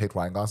that's why they picked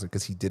Ryan Gosling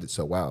because he did it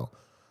so well.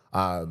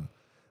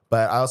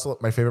 But I also,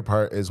 my favorite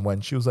part is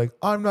when she was like,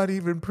 I'm not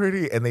even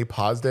pretty. And they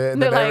paused it.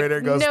 And the narrator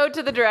goes, note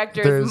to the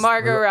directors,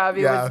 Margot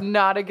Robbie was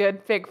not a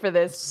good pick for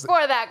this,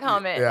 for that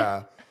comment.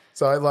 Yeah.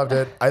 So I loved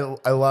it. I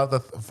love the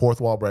fourth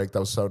wall break.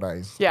 That was so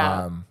nice.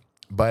 Yeah.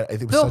 But I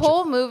think the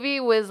whole movie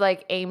was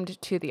like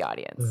aimed to the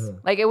audience. Mm-hmm.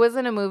 Like it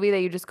wasn't a movie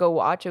that you just go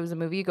watch. It was a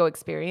movie you go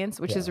experience,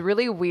 which is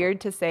really weird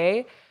to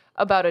say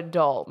about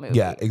adult movies.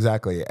 Yeah,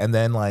 exactly. And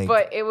then like,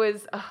 but it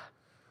was.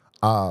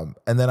 And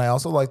then I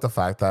also like the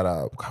fact that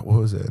what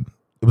was it?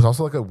 It was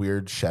also like a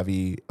weird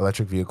Chevy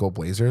electric vehicle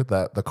Blazer.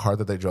 That the car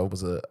that they drove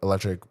was a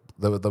electric.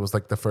 That was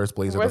like the first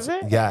Blazer. Was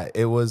it? Yeah,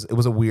 it was. It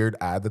was a weird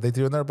ad that they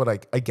threw in there, but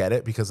I get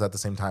it because at the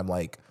same time,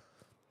 like,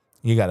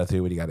 you got to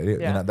do what you got to do.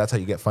 Yeah. You know, that's how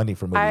you get funding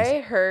for movies.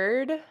 I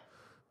heard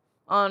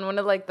on one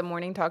of like the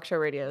morning talk show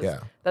radios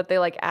that they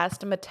like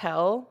asked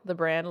Mattel, the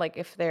brand, like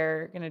if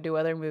they're gonna do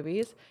other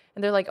movies,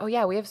 and they're like, "Oh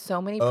yeah, we have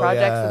so many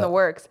projects in the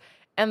works."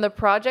 And the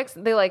projects,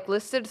 they like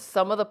listed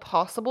some of the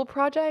possible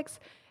projects,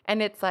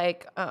 and it's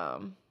like,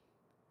 one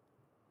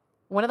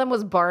of them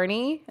was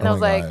Barney, and I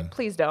was like, God.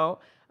 Please don't.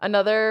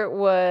 Another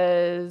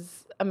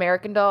was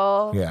American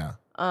Doll. Yeah.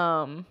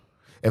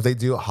 If they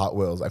do Hot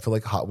Wheels, I feel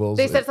like Hot Wheels.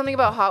 They said something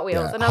about Hot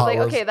Wheels, and I was like,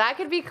 okay, that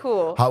could be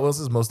cool. Hot Wheels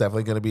is most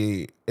definitely going to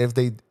be if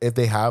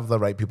they have the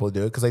right people to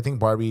do it. Because I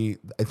think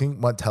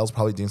Mattel's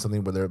probably doing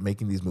something where they're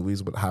making these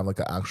movies but have like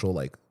an actual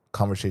like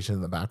conversation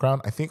in the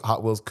background. I think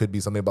Hot Wheels could be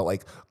something about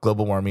like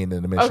global warming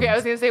and emissions. Okay, I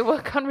was gonna say,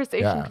 what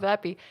conversation could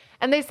that be?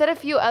 And they said a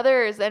few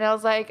others, and I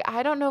was like,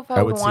 I don't know if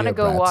I would want to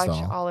go watch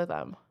all of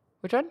them.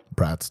 Which one?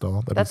 Bratz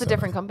Doll. That's a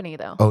different company,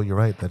 though. Oh, you're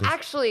right. That is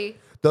actually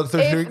the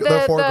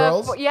four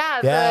girls.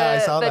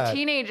 I saw that. The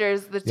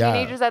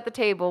teenagers at the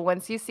table.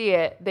 Once you see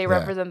it, they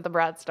represent the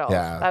Bratz Dolls.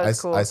 Yeah, that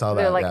was cool. I saw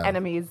that. They're like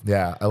enemies.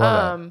 Yeah, I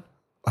love that.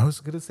 I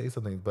was gonna say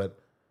something, but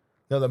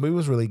no, the movie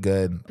was really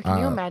good. But can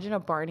you imagine a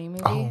Barney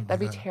movie? That'd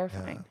be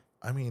terrifying.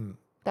 Yeah. I mean,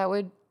 that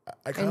would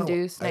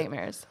induce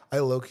nightmares. I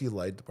low-key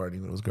liked Barney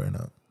when I was growing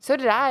up. So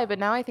did I, but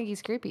now I think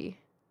he's creepy.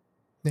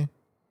 Yeah.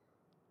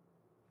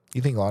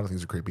 You think a lot of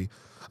things are creepy.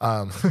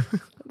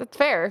 That's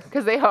fair,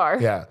 because they are.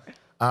 Yeah.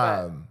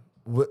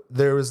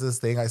 There was this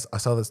thing, I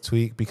saw this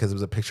tweet because it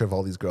was a picture of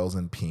all these girls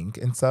in pink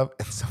and stuff,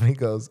 and somebody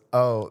goes,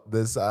 oh,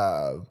 this,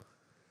 what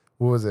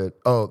was it?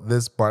 Oh,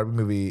 this Barbie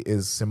movie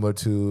is similar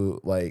to,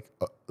 like,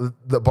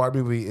 the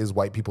Barbie movie is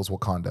white people's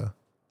Wakanda.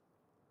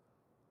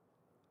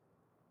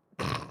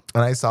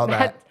 And I saw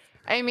that.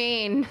 I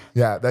mean.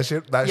 Yeah, that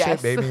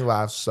shit made me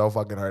laugh so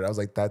fucking hard. I was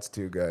like, that's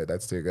too good.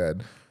 That's too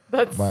good.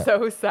 That's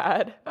so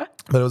sad.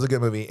 But it was a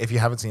good movie. If you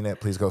haven't seen it,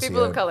 please go see it.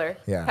 People of color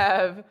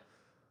have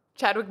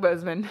Chadwick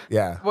Boseman.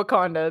 Yeah.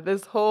 Wakanda.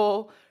 This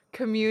whole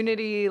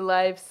community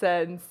life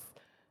sense.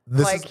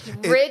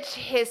 Rich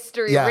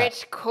history,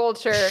 rich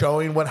culture.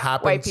 Showing what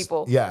happens. White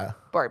people. Yeah.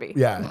 Barbie.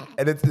 Yeah.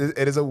 And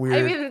it is a weird.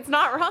 I mean, it's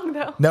not wrong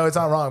though. No, it's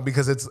not wrong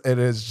because it's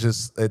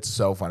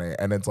so funny.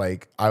 And it's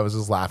like, I was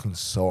just laughing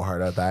so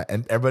hard at that.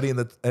 And everybody in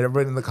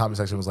the comment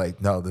section was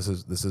like, no, this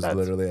is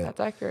literally it.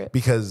 That's accurate.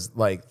 Because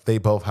like they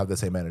both have the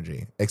same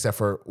energy, except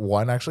for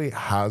one actually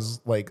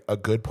has like a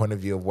good point of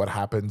view of what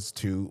happens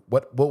to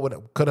what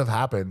could have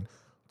happened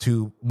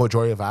to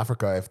majority of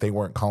Africa if they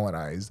weren't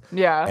colonized.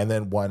 Yeah. And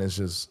then one is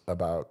just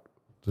about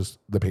just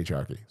the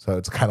patriarchy. So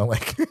it's kind of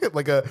like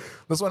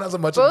this one has a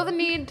much. Both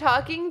need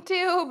talking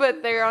to,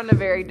 but they're on a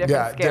very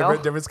different scale.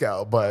 different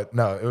scale. But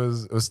no, it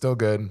was still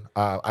good.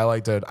 I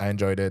liked it. I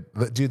enjoyed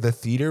it. Dude, the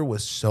theater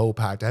was so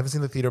packed. I haven't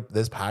seen the theater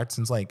this packed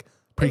since like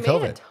pre-COVID.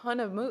 It made a ton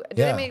of movies.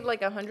 Did it make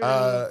like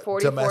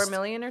 144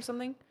 million or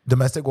something?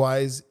 Domestic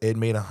wise, it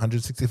made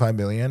 165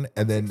 million,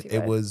 and then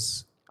 65. It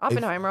was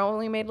Oppenheimer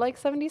only made like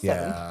 77.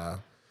 Yeah.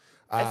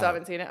 I still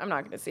haven't seen it. I'm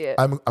not going to see it.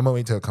 I'm gonna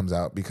wait till it comes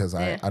out because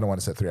I don't want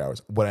to sit 3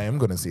 hours. What I am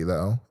going to see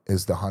though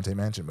is the Haunted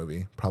Mansion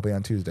movie, probably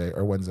on Tuesday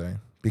or Wednesday.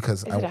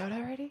 Because is it out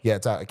already? Yeah,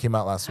 it's out. It came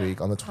out last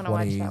week on the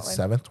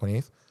 27th,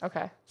 28th.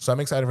 Okay. So I'm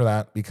excited for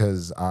that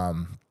because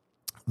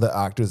the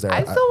actors there.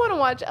 I still want to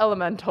watch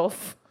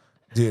Elementals.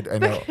 Dude, I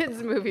know. The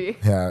kids movie.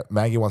 Yeah,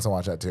 Maggie wants to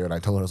watch that too, and I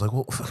told her I was like,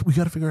 well, we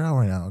got to figure it out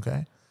right now,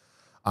 okay?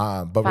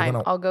 But fine,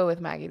 I'll go with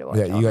Maggie to watch.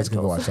 Yeah, you guys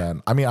can go watch that.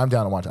 I mean, I'm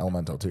down to watch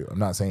Elemental too. I'm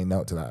not saying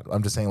no to that.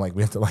 I'm just saying like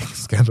we have to like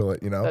schedule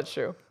it, you know. That's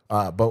true.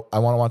 But I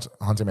want to watch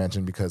Haunted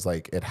Mansion because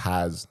like it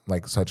has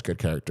like such good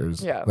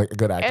characters, like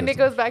good actors, and it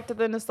goes back to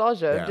the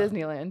nostalgia of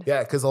Disneyland.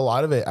 Yeah, because a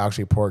lot of it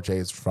actually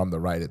portrays from the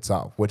ride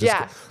itself, which is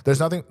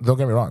there's nothing. Don't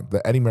get me wrong,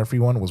 the Eddie Murphy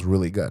one was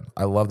really good.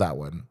 I love that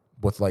one.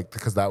 With like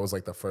because that was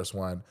like the first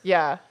one.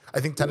 Yeah. I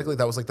think technically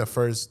that was like the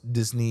first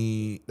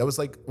Disney. That was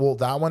like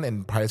that one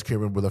and Pirates of the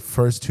Caribbean were the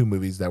first two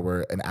movies that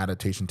were an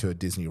adaptation to a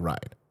Disney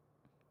ride.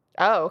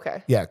 Oh,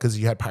 okay. Yeah, because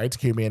you had Pirates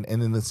of the Caribbean,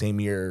 and in the same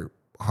year,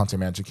 Haunted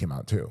Mansion came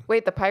out too.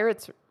 Wait, the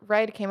Pirates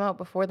ride came out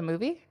before the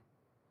movie?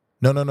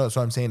 No. So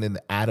I'm saying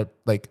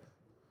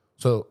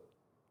so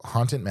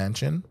Haunted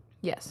Mansion.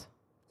 Yes.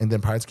 And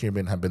then Pirates of the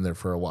Caribbean have been there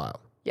for a while.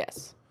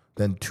 Yes.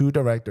 Then two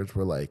directors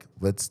were like,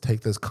 let's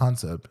take this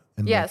concept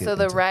and so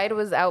the ride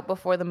was out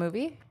before the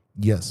movie?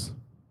 Yes.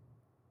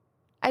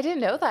 I didn't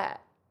know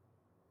that.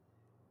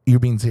 You're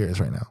being serious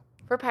right now.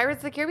 For Pirates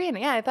of the Caribbean,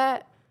 yeah, I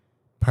thought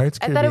Caribbean.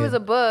 I thought it was a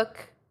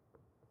book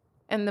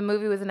and the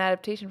movie was an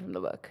adaptation from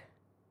the book.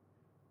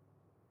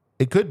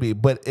 It could be,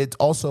 but it's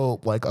also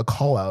like a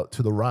call out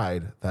to the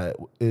ride that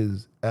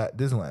is at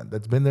Disneyland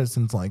that's been there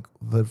since like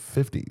the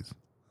 50s.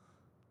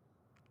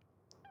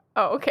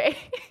 Oh, okay.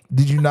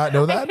 Did you not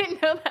know I that?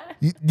 didn't know that.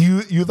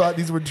 You thought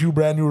these were two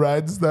brand new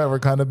rides that were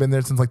kind of been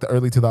there since like the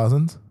early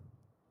 2000s?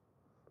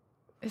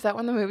 Is that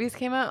when the movies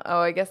came out? Oh,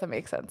 I guess that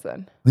makes sense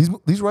then.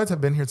 These rides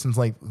have been here since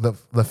like the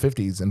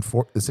 50s and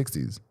the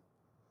 60s.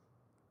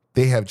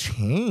 They have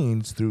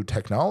changed through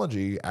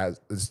technology as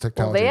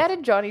technology. Well, they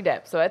added Johnny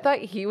Depp, so I thought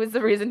he was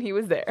the reason he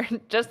was there.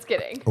 Just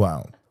kidding.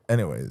 Wow.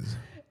 Anyways.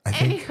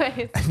 I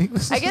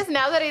guess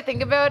now that I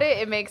think about it,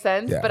 it makes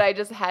sense, Yeah. but I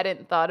just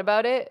hadn't thought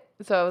about it.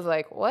 So I was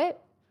like,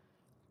 what?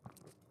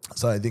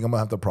 So I think I'm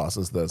gonna have to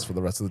process this for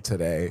the rest of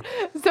today.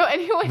 So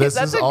anyways,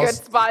 that's a good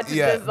spot to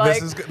just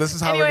like. This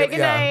is how anyway, we're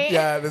gonna,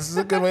 yeah. This is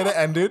a good way to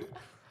end it.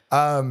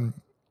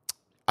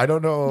 I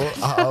don't know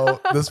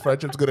how this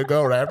friendship's gonna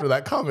go right after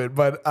that comment,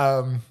 but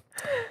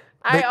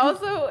I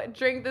also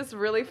drink this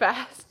really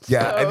fast.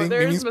 Yeah, so I think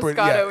there's Mimi's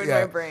Moscato in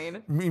my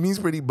brain. Mimi's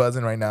pretty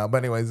buzzing right now. But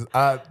anyways,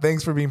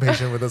 thanks for being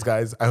patient with us,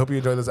 guys. I hope you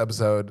enjoyed this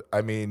episode.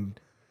 I mean,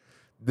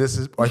 I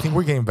think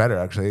we're getting better,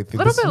 actually. I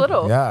think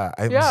Little. Yeah,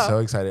 I'm so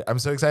excited. I'm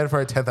so excited for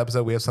our 10th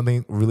episode. We have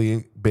something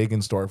really big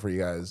in store for you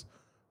guys.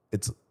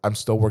 I'm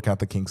still working out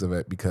the kinks of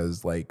it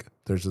because like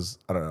there's just,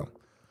 I don't know.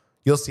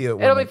 You'll see it.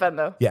 It'll be fun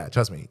though. Yeah,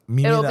 trust me.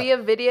 It'll be a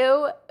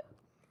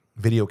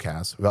video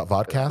cast about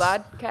vodcast.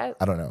 Vodcast.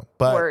 I don't know,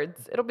 but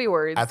words. It'll be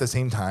words. At the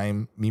same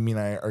time, Mimi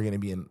and I are going to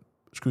be in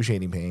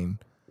excruciating pain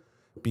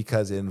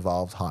because it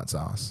involves hot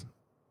sauce.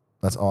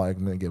 That's all I'm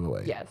going to give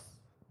away. Yes.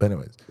 But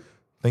anyways,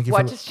 thank you.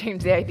 Just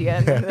change the idea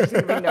and there's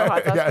going to be no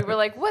hot sauce. People are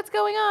like, what's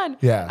going on?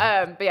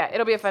 Yeah. But yeah,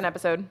 it'll be a fun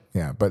episode.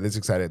 Yeah, but it's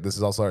excited. This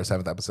is also our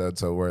 7th episode,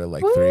 so we're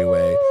like 3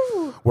 away.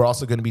 We're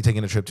also going to be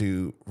taking a trip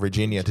to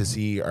Virginia to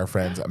see our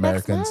friends,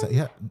 Americans.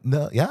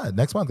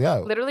 Next month. Yeah.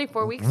 Literally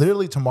 4 weeks.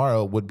 Literally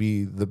tomorrow would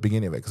be the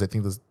beginning of it because I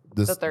think this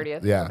the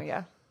 30th.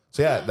 Yeah.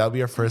 So yeah, that'll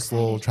be our first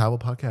little travel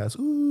podcast.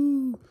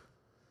 Ooh.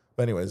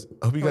 But anyways,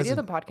 hope you guys. Do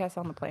the podcast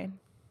on the plane.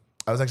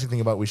 I was actually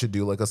thinking about we should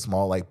do like a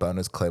small like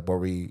bonus clip where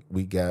we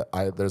get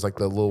there's like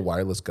the little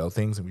wireless go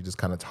things and we just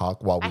kind of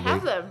talk while we wait. I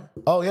have them.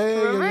 Oh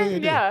yeah.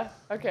 Yeah.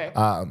 Okay.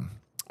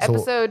 So,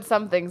 episode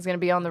something's gonna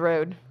be on the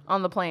road,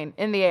 on the plane,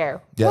 in the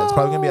air. Yeah, Whoa. It's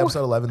probably gonna be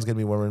episode 11 is gonna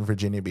be when we're in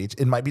Virginia Beach.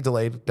 It might be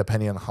delayed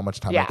depending on how much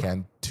time I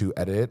can to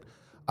edit it.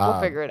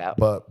 We'll figure it out.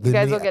 But you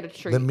guys will get a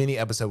treat. The mini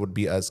episode would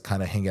be us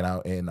kind of hanging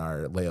out in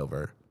our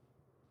layover.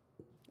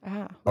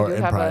 Or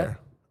in prior.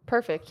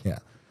 Perfect. Yeah.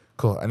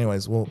 Cool.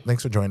 Anyways, well,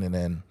 thanks for joining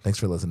in. Thanks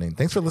for listening.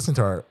 Thanks for listening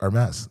to our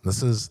mess.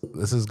 This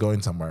is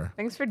going somewhere.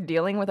 Thanks for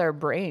dealing with our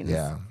brains.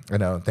 Yeah, I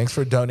know. Thanks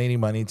for donating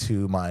money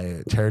to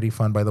my charity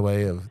fund, by the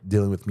way, of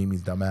dealing with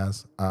Mimi's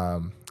dumbass.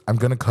 I'm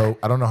gonna cope.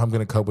 I don't know how I'm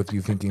gonna cope with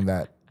you thinking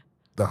that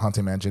the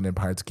Haunted Mansion in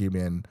Pirates of the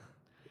Caribbean.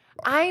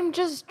 I'm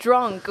just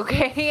drunk,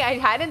 okay? I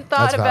hadn't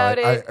thought about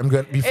it. I'm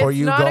good. Before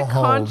you go home, it's not a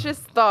conscious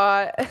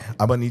thought.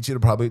 I'm gonna need you to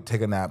probably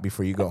take a nap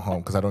before you go home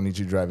because I don't need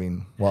you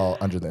driving while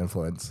under the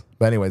influence.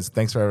 But anyways,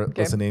 thanks for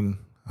listening.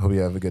 Hope you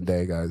have a good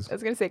day, guys. I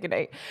was gonna say good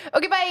night.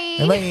 Okay,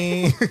 bye.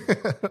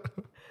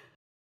 Bye.